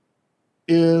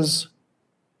is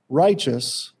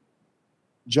righteous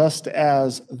just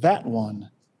as that one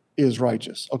is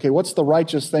righteous. Okay, what's the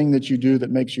righteous thing that you do that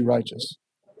makes you righteous?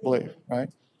 Believe, right?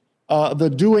 The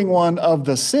doing one of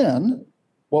the sin,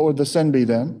 what would the sin be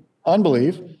then?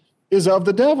 Unbelief, is of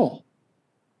the devil.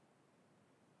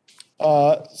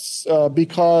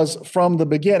 Because from the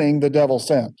beginning, the devil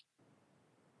sinned.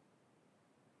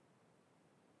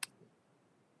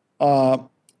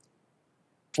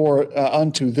 For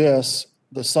unto this,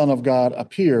 the Son of God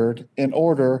appeared in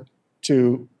order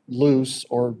to loose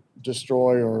or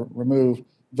destroy or remove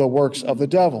the works of the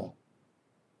devil.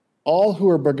 All who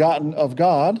are begotten of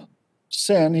God,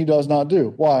 sin he does not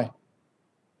do. Why?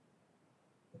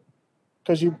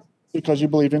 Because you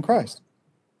believe in Christ.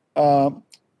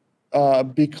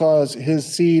 Because his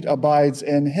seed abides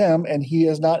in him and he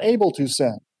is not able to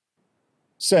sin,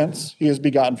 since he is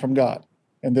begotten from God.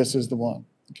 And this is the one,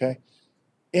 okay?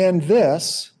 In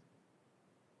this,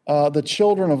 the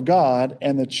children of God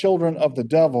and the children of the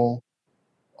devil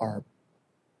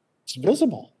it's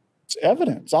visible, it's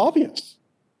evident, it's obvious.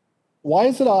 Why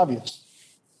is it obvious?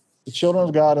 The children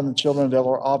of God and the children of the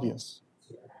devil are obvious.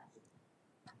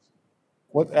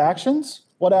 What actions?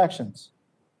 What actions?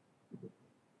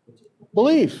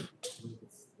 Belief.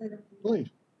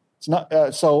 It's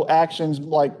not so actions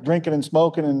like drinking and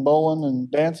smoking and bowling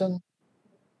and dancing.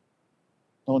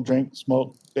 Don't drink,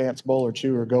 smoke, dance, bowl, or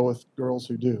chew, or go with girls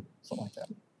who do something like that.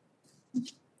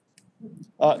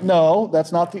 No,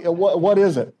 that's not the. What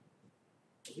is it?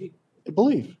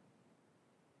 Belief.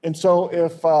 And so,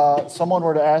 if someone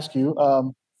were to ask you,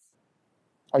 "Are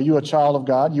you a child of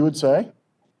God?" you would say,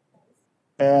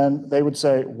 and they would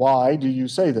say, "Why do you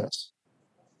say this?"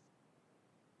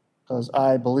 Because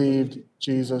I believed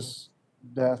Jesus'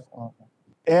 death,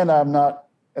 and I'm not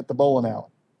at the bowling alley.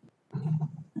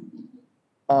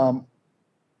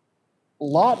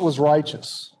 Lot was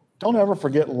righteous. Don't ever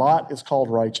forget Lot is called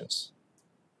righteous.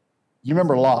 You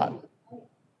remember Lot.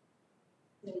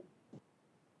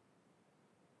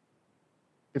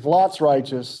 If Lot's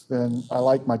righteous, then I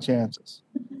like my chances.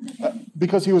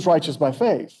 Because he was righteous by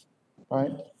faith, right?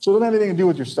 So it doesn't have anything to do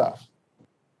with your stuff.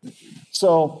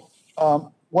 So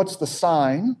what's the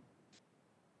sign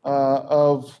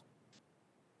of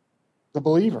the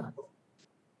believer?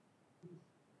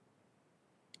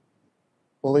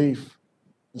 Belief,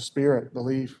 the Spirit,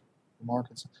 belief, the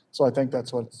markets. So I think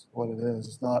that's what it is.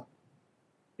 It's not,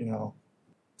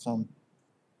 some.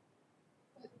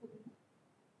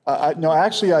 No,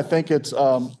 actually, I think it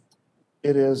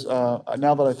is. Now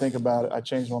that I think about it, I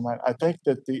changed my mind. I think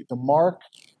that the mark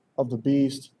of the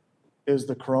beast is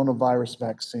the coronavirus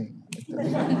vaccine.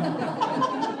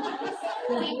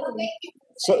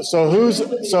 So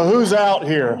who's out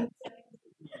here?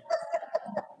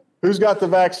 Who's got the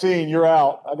vaccine? You're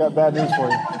out. I got bad news for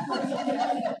you.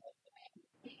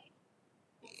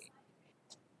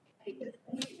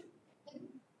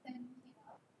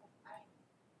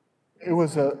 It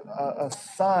was a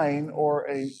sign or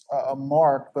a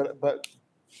mark, but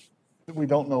we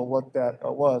don't know what that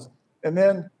was. And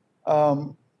then,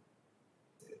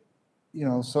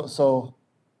 yeah, so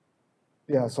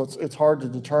it's hard to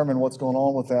determine what's going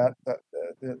on with that,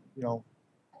 yeah.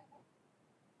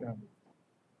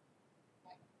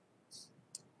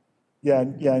 Yeah,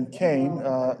 and Cain,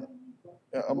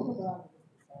 What about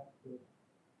the fact that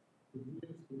the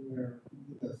views in there,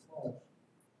 the flesh,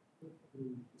 the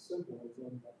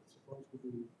symbolism that is supposed to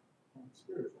be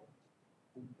spiritual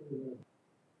and put it a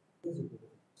physical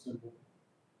symbol,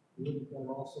 wouldn't that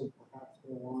also perhaps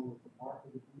go along with the mark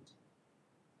of the beast?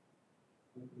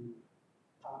 Like the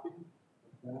copy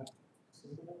of that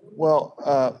symbol?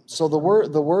 Well, so the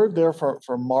word there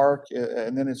for mark,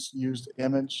 and then it's used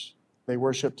image. They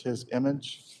worshipped his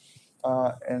image,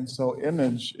 and so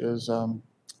image is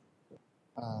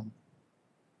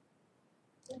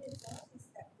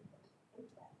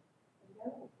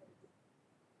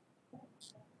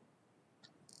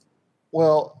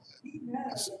well,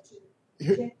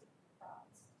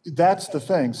 that's the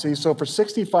thing. See, so for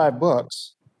 65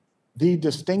 books, the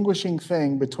distinguishing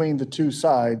thing between the two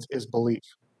sides is belief.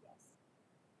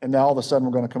 And now all of a sudden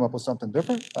we're going to come up with something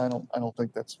different? I don't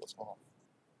think that's what's going on.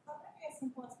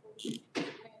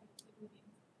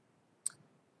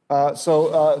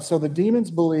 So the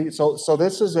demons believe. So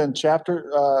this is in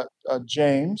chapter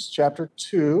James chapter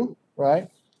 2, right?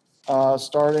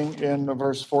 Starting in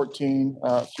verse 14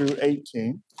 through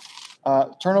 18.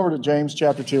 Turn over to James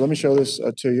chapter 2. Let me show this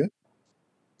to you.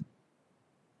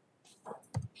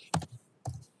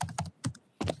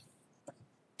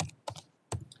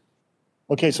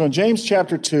 Okay, so in James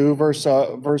chapter 2, verse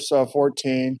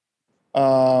 14,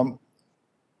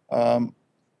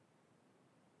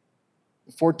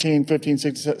 14, 15,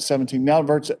 16, 17, now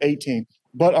verse 18.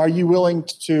 But are you willing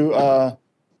to,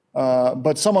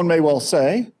 but someone may well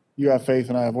say, you have faith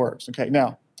and I have works. Okay,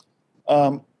 now,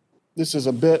 this is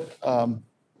a bit,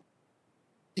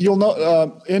 you'll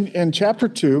know, in chapter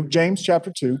 2, James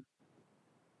chapter 2,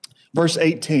 verse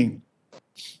 18.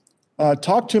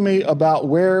 Talk to me about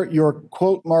where your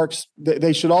quote marks,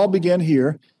 they should all begin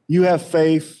here. You have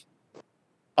faith,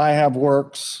 I have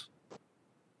works.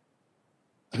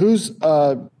 Whose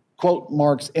quote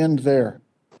marks end there?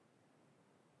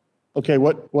 Okay,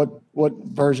 what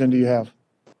version do you have?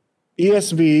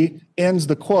 ESV ends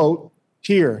the quote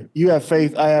here. You have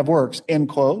faith, I have works, end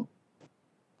quote.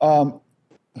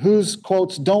 Whose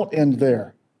quotes don't end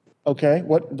there? Okay,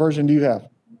 what version do you have?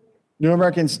 New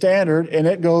American Standard, and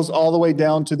it goes all the way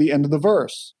down to the end of the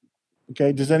verse.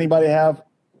 Okay, does anybody have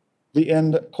the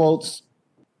end quotes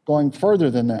going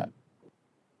further than that?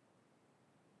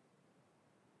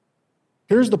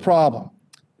 Here's the problem.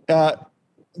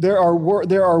 There are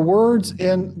words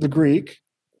in the Greek,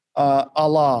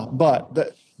 Allah,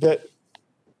 but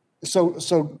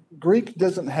so Greek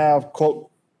doesn't have quote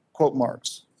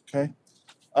marks. Okay,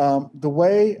 the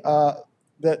way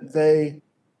that they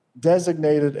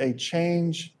designated a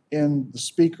change in the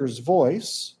speaker's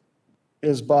voice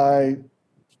is by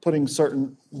putting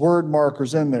certain word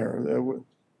markers in there.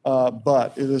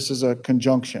 But this is a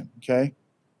conjunction, okay?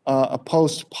 A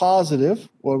post-positive,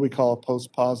 what do we call a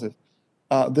post-positive?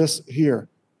 This here,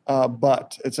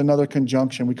 but it's another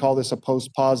conjunction. We call this a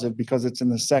post-positive because it's in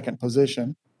the second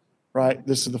position, right?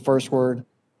 This is the first word,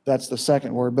 that's the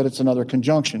second word, but it's another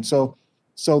conjunction. So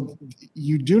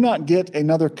you do not get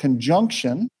another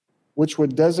conjunction which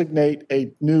would designate a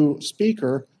new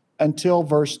speaker until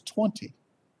verse 20.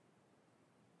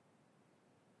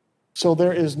 So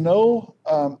there is no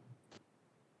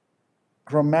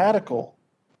grammatical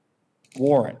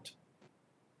warrant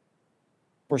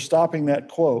for stopping that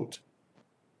quote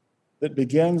that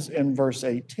begins in verse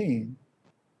 18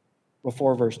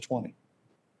 before verse 20.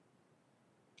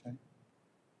 Okay.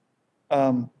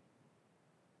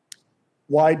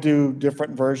 Why do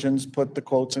different versions put the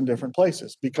quotes in different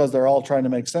places? Because they're all trying to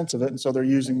make sense of it, and so they're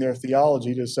using their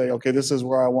theology to say, okay, this is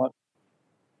where I want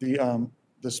the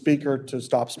speaker to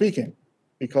stop speaking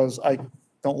because I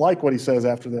don't like what he says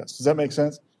after this. Does that make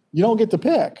sense? You don't get to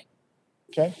pick,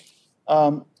 okay?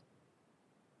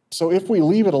 So if we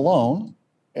leave it alone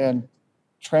and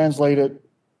translate it,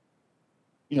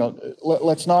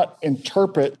 let's not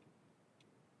interpret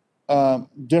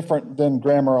different than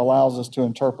grammar allows us to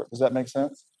interpret. Does that make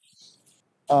sense?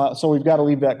 So we've got to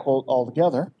leave that quote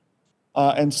altogether.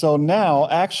 And so now,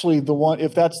 actually,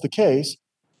 if that's the case,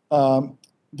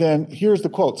 then here's the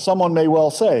quote. Someone may well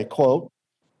say, quote,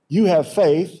 "You have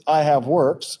faith, I have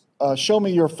works. Show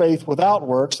me your faith without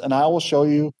works, and I will show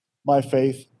you my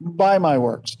faith by my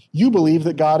works. You believe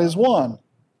that God is one.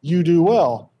 You do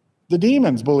well. The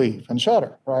demons believe and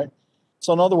shudder," right?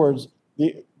 So in other words,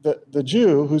 the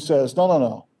Jew who says,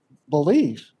 no,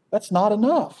 belief, that's not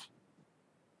enough.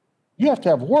 You have to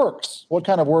have works. What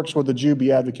kind of works would the Jew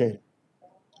be advocating?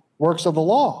 Works of the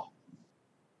law.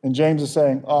 And James is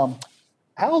saying, how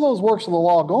are those works of the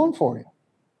law going for you?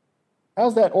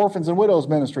 How's that orphans and widows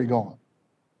ministry going?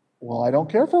 Well, I don't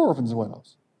care for orphans and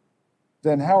widows.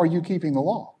 Then how are you keeping the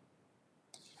law?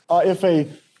 If a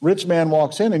rich man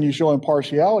walks in and you show him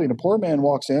partiality, and a poor man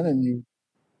walks in and you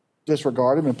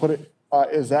disregard him and put it,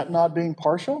 is that not being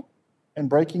partial and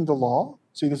breaking the law?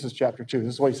 See, this is chapter 2.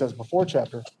 This is what he says before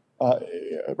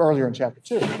earlier in chapter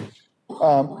 2.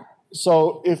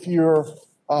 So if you're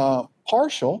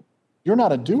partial, you're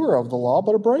not a doer of the law,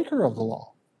 but a breaker of the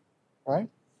law, right?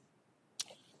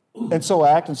 And so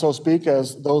act and so speak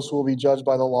as those who will be judged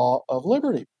by the law of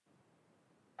liberty,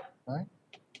 right?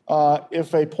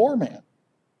 If a poor man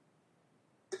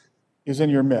is in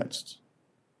your midst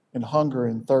in hunger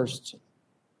and thirst,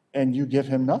 and you give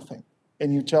him nothing,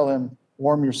 and you tell him,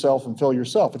 warm yourself and fill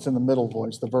yourself. It's in the middle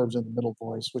voice. The verb's in the middle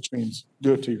voice, which means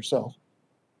do it to yourself.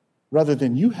 Rather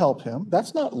than you help him,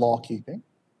 that's not law keeping,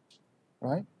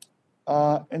 right?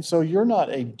 And so you're not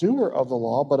a doer of the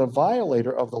law, but a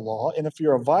violator of the law. And if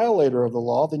you're a violator of the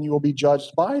law, then you will be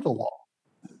judged by the law,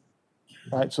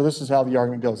 right? So this is how the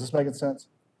argument goes. Is this making sense?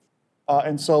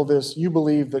 And so this, you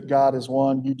believe that God is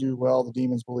one, you do well, the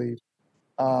demons believe.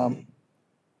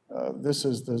 This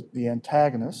is the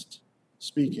antagonist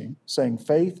speaking, saying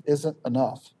faith isn't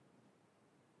enough.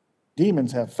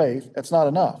 Demons have faith. It's not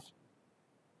enough.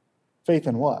 Faith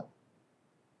in what?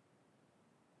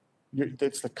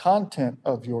 It's the content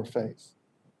of your faith.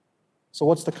 So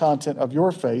what's the content of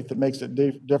your faith that makes it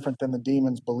different than the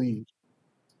demons believe?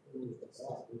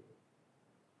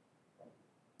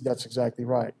 That's exactly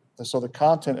right. So the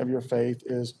content of your faith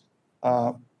is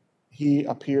he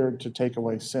appeared to take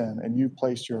away sin, and you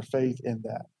placed your faith in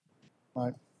that,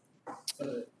 right?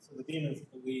 So the demons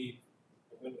believe,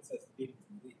 when it says the demons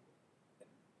believe,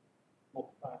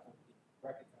 multiple times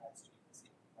recognize Jesus.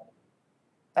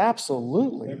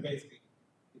 Absolutely. They're basically,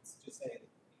 it's just saying that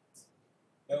demons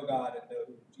know God and know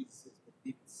who Jesus is, but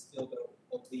demons still don't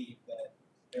believe that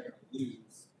they're going to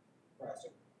lose Christ.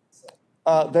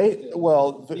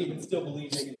 Demons still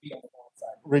believe they can be on the wrong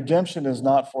side. Redemption is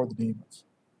not for the demons.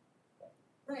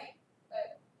 Right,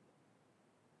 but.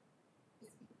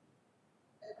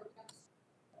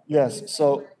 Yes,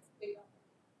 so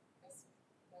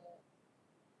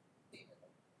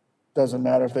doesn't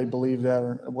matter if they believe that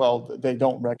or, well, they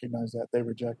don't recognize that. They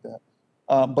reject that.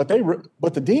 But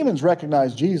the demons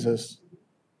recognize Jesus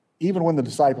even when the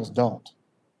disciples don't.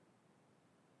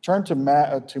 Turn to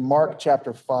Mark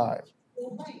chapter 5.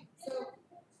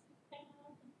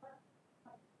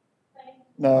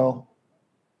 No.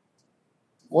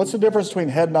 What's the difference between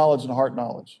head knowledge and heart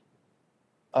knowledge?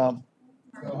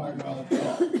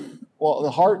 Well,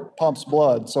 the heart pumps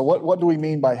blood. So what do we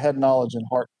mean by head knowledge and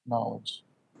heart knowledge?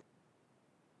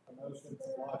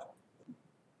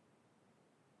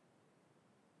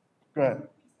 Go ahead.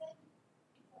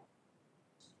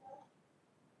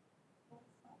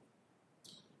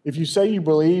 If you say you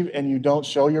believe and you don't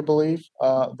show your belief,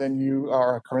 then you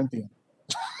are a Corinthian.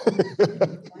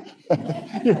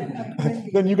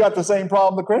 Then you got the same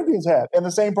problem the Corinthians had, and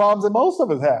the same problems that most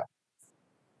of us have.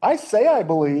 I say I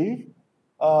believe,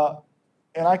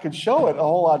 and I could show it a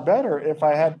whole lot better if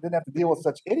I didn't have to deal with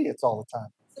such idiots all the time.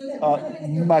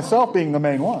 Myself being the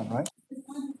main one, right?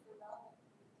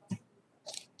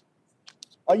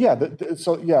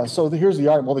 So here's the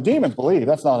argument. Well, the demons believe.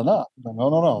 That's not enough.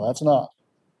 No, that's enough.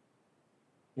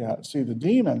 Yeah, see, the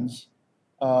demons,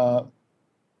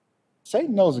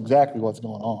 Satan knows exactly what's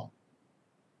going on.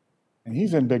 And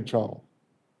he's in big trouble.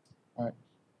 All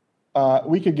right.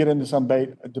 We could get into some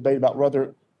debate about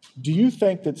whether, do you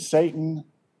think that Satan,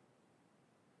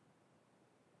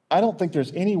 I don't think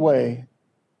there's any way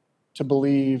to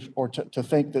believe or to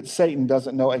think that Satan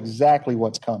doesn't know exactly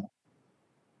what's coming.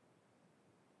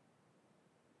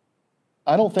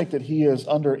 I don't think that he is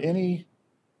under any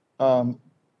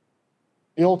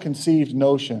ill-conceived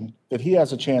notion that he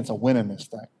has a chance of winning this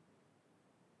thing.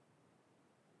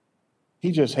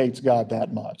 He just hates God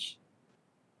that much.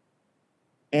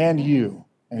 And you.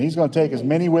 And he's going to take as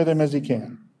many with him as he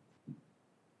can.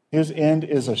 His end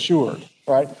is assured,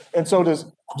 right? And so do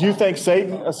you think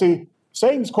Satan,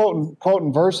 Satan's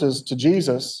quoting verses to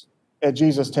Jesus at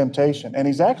Jesus' temptation, and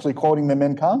he's actually quoting them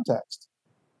in context.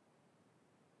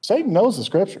 Satan knows the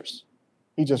scriptures.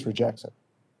 He just rejects it,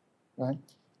 right?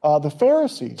 The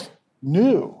Pharisees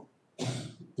knew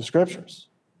the scriptures.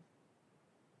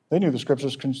 They knew the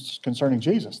scriptures concerning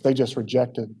Jesus. They just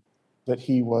rejected that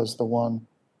he was the one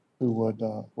who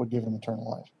would give them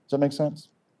eternal life. Does that make sense?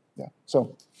 Yeah.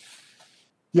 So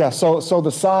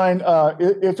the sign,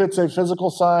 if it's a physical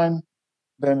sign,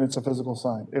 then it's a physical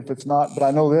sign. If it's not, but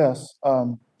I know this,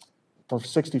 for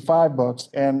 65 books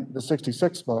and the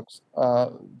 66 books,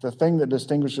 the thing that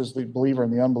distinguishes the believer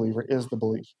and the unbeliever is the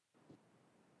belief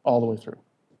all the way through.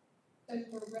 So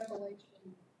for Revelation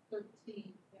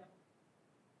 13,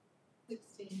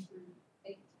 16 through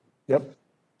 18. Yep.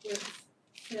 It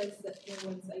says that no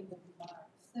one's able to buy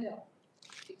or sell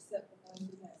except the one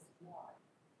who has the mark,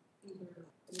 either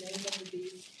the name of the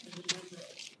beast or the number of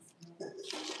his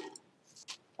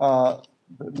name.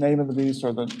 The name of the beast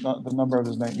or the number of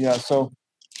his name. Yeah. So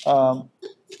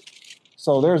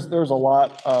there's a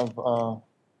lot of. I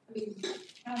mean,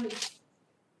 how does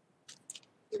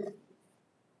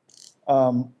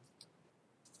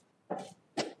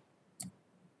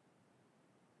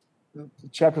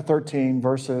Chapter 13,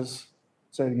 verses.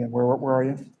 Say it again. Where are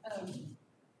you?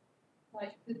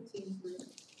 like 15 through.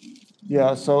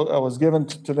 Yeah. So it was given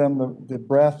to them the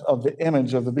breath of the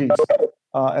image of the beast,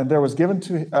 and there was given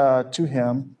to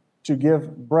him to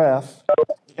give breath,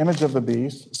 image of the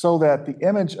beast, so that the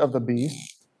image of the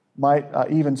beast might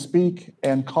even speak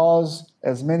and cause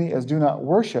as many as do not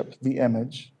worship the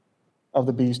image of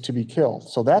the beast to be killed.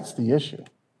 So that's the issue.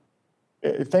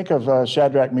 Think of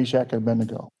Shadrach, Meshach, and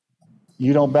Abednego.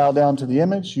 You don't bow down to the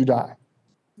image, you die,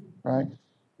 right?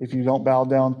 If you don't bow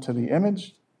down to the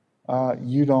image,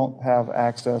 you don't have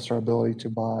access or ability to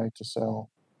buy, to sell.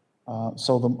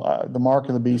 So the mark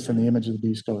of the beast and the image of the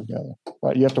beast go together,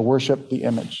 right? You have to worship the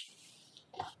image.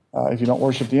 If you don't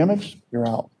worship the image, you're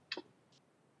out.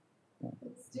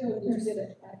 It's still, there's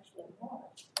an actual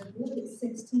mark, and really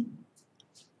 16.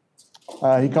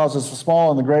 He causes the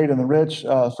small and the great and the rich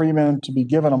freemen to be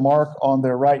given a mark on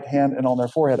their right hand and on their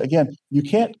forehead. Again, you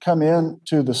can't come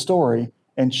into the story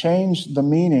and change the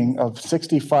meaning of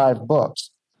 65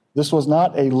 books. This was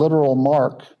not a literal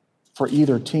mark for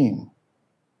either team,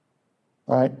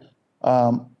 right?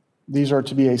 These are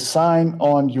to be a sign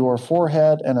on your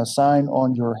forehead and a sign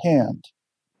on your hand.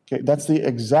 Okay, that's the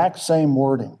exact same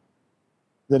wording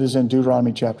that is in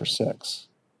Deuteronomy chapter 6.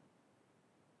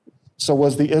 So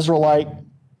was the Israelite,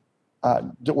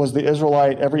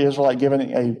 every Israelite given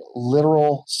a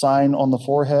literal sign on the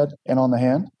forehead and on the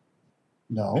hand?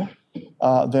 No.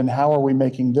 Then how are we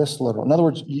making this literal? In other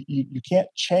words, you can't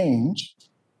change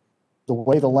the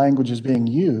way the language is being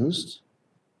used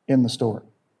in the story.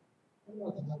 What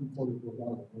about the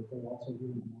 144,000? Were they also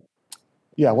given a mark?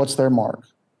 Yeah, what's their mark?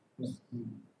 Yes.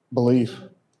 Belief.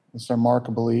 It's their mark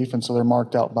of belief, and so they're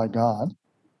marked out by God.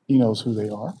 He knows who they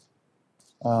are.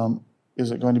 Is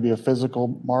it going to be a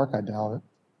physical mark? I doubt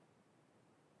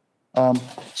it.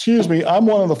 Excuse me, I'm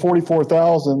one of the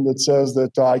 44,000 that says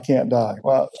that I can't die.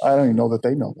 Well, I don't even know that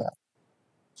they know that.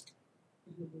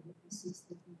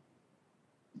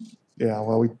 Yeah,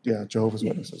 well, Jehovah's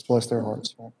Witnesses, bless their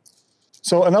hearts. Right?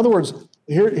 So, in other words,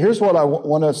 here's what I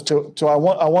want us to. I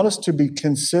want us to be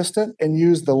consistent and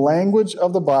use the language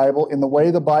of the Bible in the way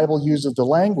the Bible uses the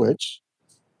language,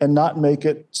 and not make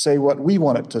it say what we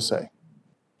want it to say.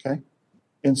 Okay,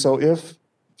 and so if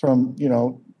from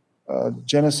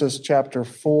Genesis chapter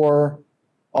 4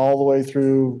 all the way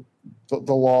through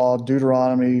the law,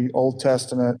 Deuteronomy, Old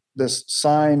Testament, this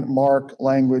sign, mark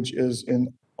language is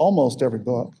in almost every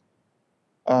book.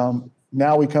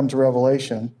 Now we come to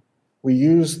Revelation. We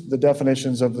use the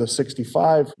definitions of the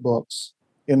 65 books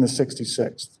in the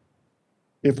 66th.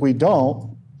 If we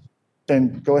don't,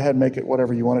 then go ahead and make it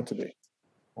whatever you want it to be.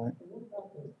 Right? What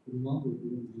about the number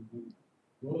being given?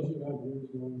 What is it about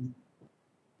wisdom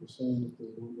for saying that the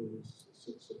number is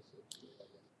 666?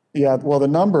 Yeah, well, the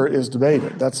number is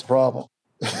debated. That's the problem.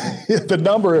 The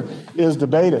number is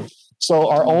debated. So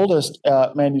our oldest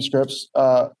manuscripts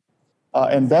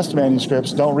and best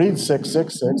manuscripts don't read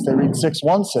 666, they read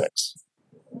 616.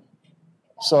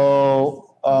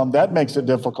 So that makes it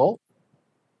difficult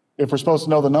if we're supposed to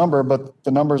know the number, but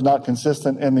the number is not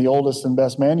consistent in the oldest and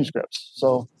best manuscripts.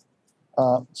 So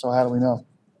how do we know?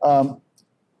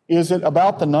 Is it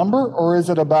about the number, or is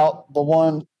it about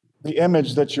the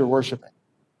image that you're worshiping?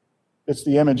 It's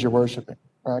the image you're worshiping,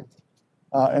 right?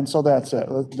 And so that's it.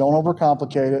 Don't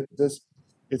overcomplicate it.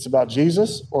 It's about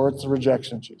Jesus, or it's the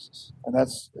rejection of Jesus. And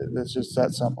it's just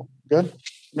that simple. Good?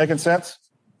 Making sense?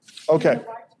 Okay.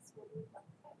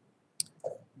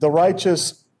 The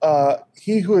righteous,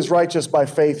 he who is righteous by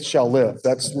faith shall live.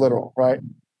 That's literal, right?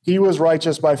 he who is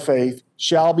righteous by faith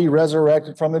shall be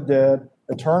resurrected from the dead,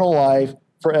 eternal life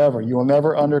forever. You will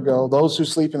never undergo. Those who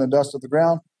sleep in the dust of the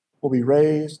ground will be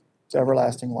raised to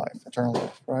everlasting life, eternal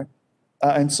life, right?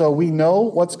 And so we know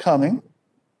what's coming,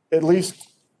 at least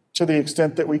to the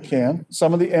extent that we can.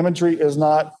 Some of the imagery is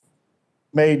not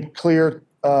made clear,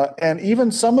 and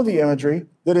even some of the imagery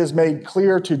that is made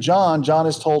clear to John, John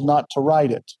is told not to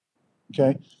write it,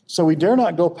 okay? So we dare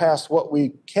not go past what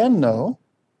we can know,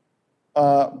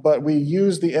 but we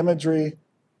use the imagery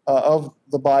of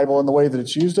the Bible in the way that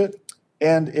it's used it.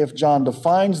 And if John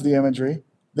defines the imagery,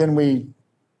 then we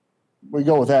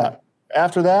go with that.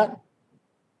 After that,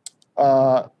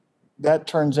 that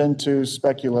turns into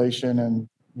speculation and,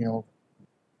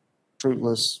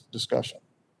 fruitless discussion.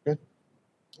 Good?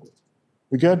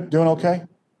 We good? Doing okay?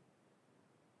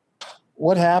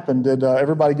 What happened? Did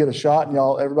everybody get a shot and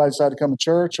everybody decided to come to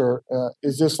church? Or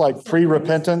is this like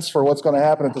pre-repentance for what's going to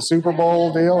happen at the Super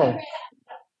Bowl deal? Or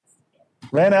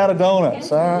ran out of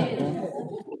donuts. All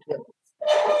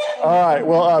right.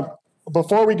 Well,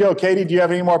 before we go, Katie, do you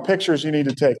have any more pictures you need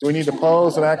to take? Do we need to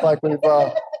pose and act like we've...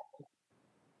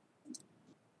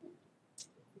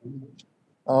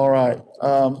 All right.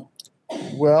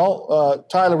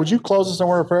 Tyler, would you close us in a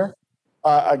word of prayer?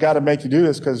 I got to make you do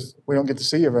this because we don't get to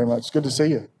see you very much. It's good to see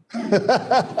you.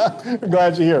 I'm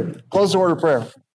glad you're here. Close the word of prayer.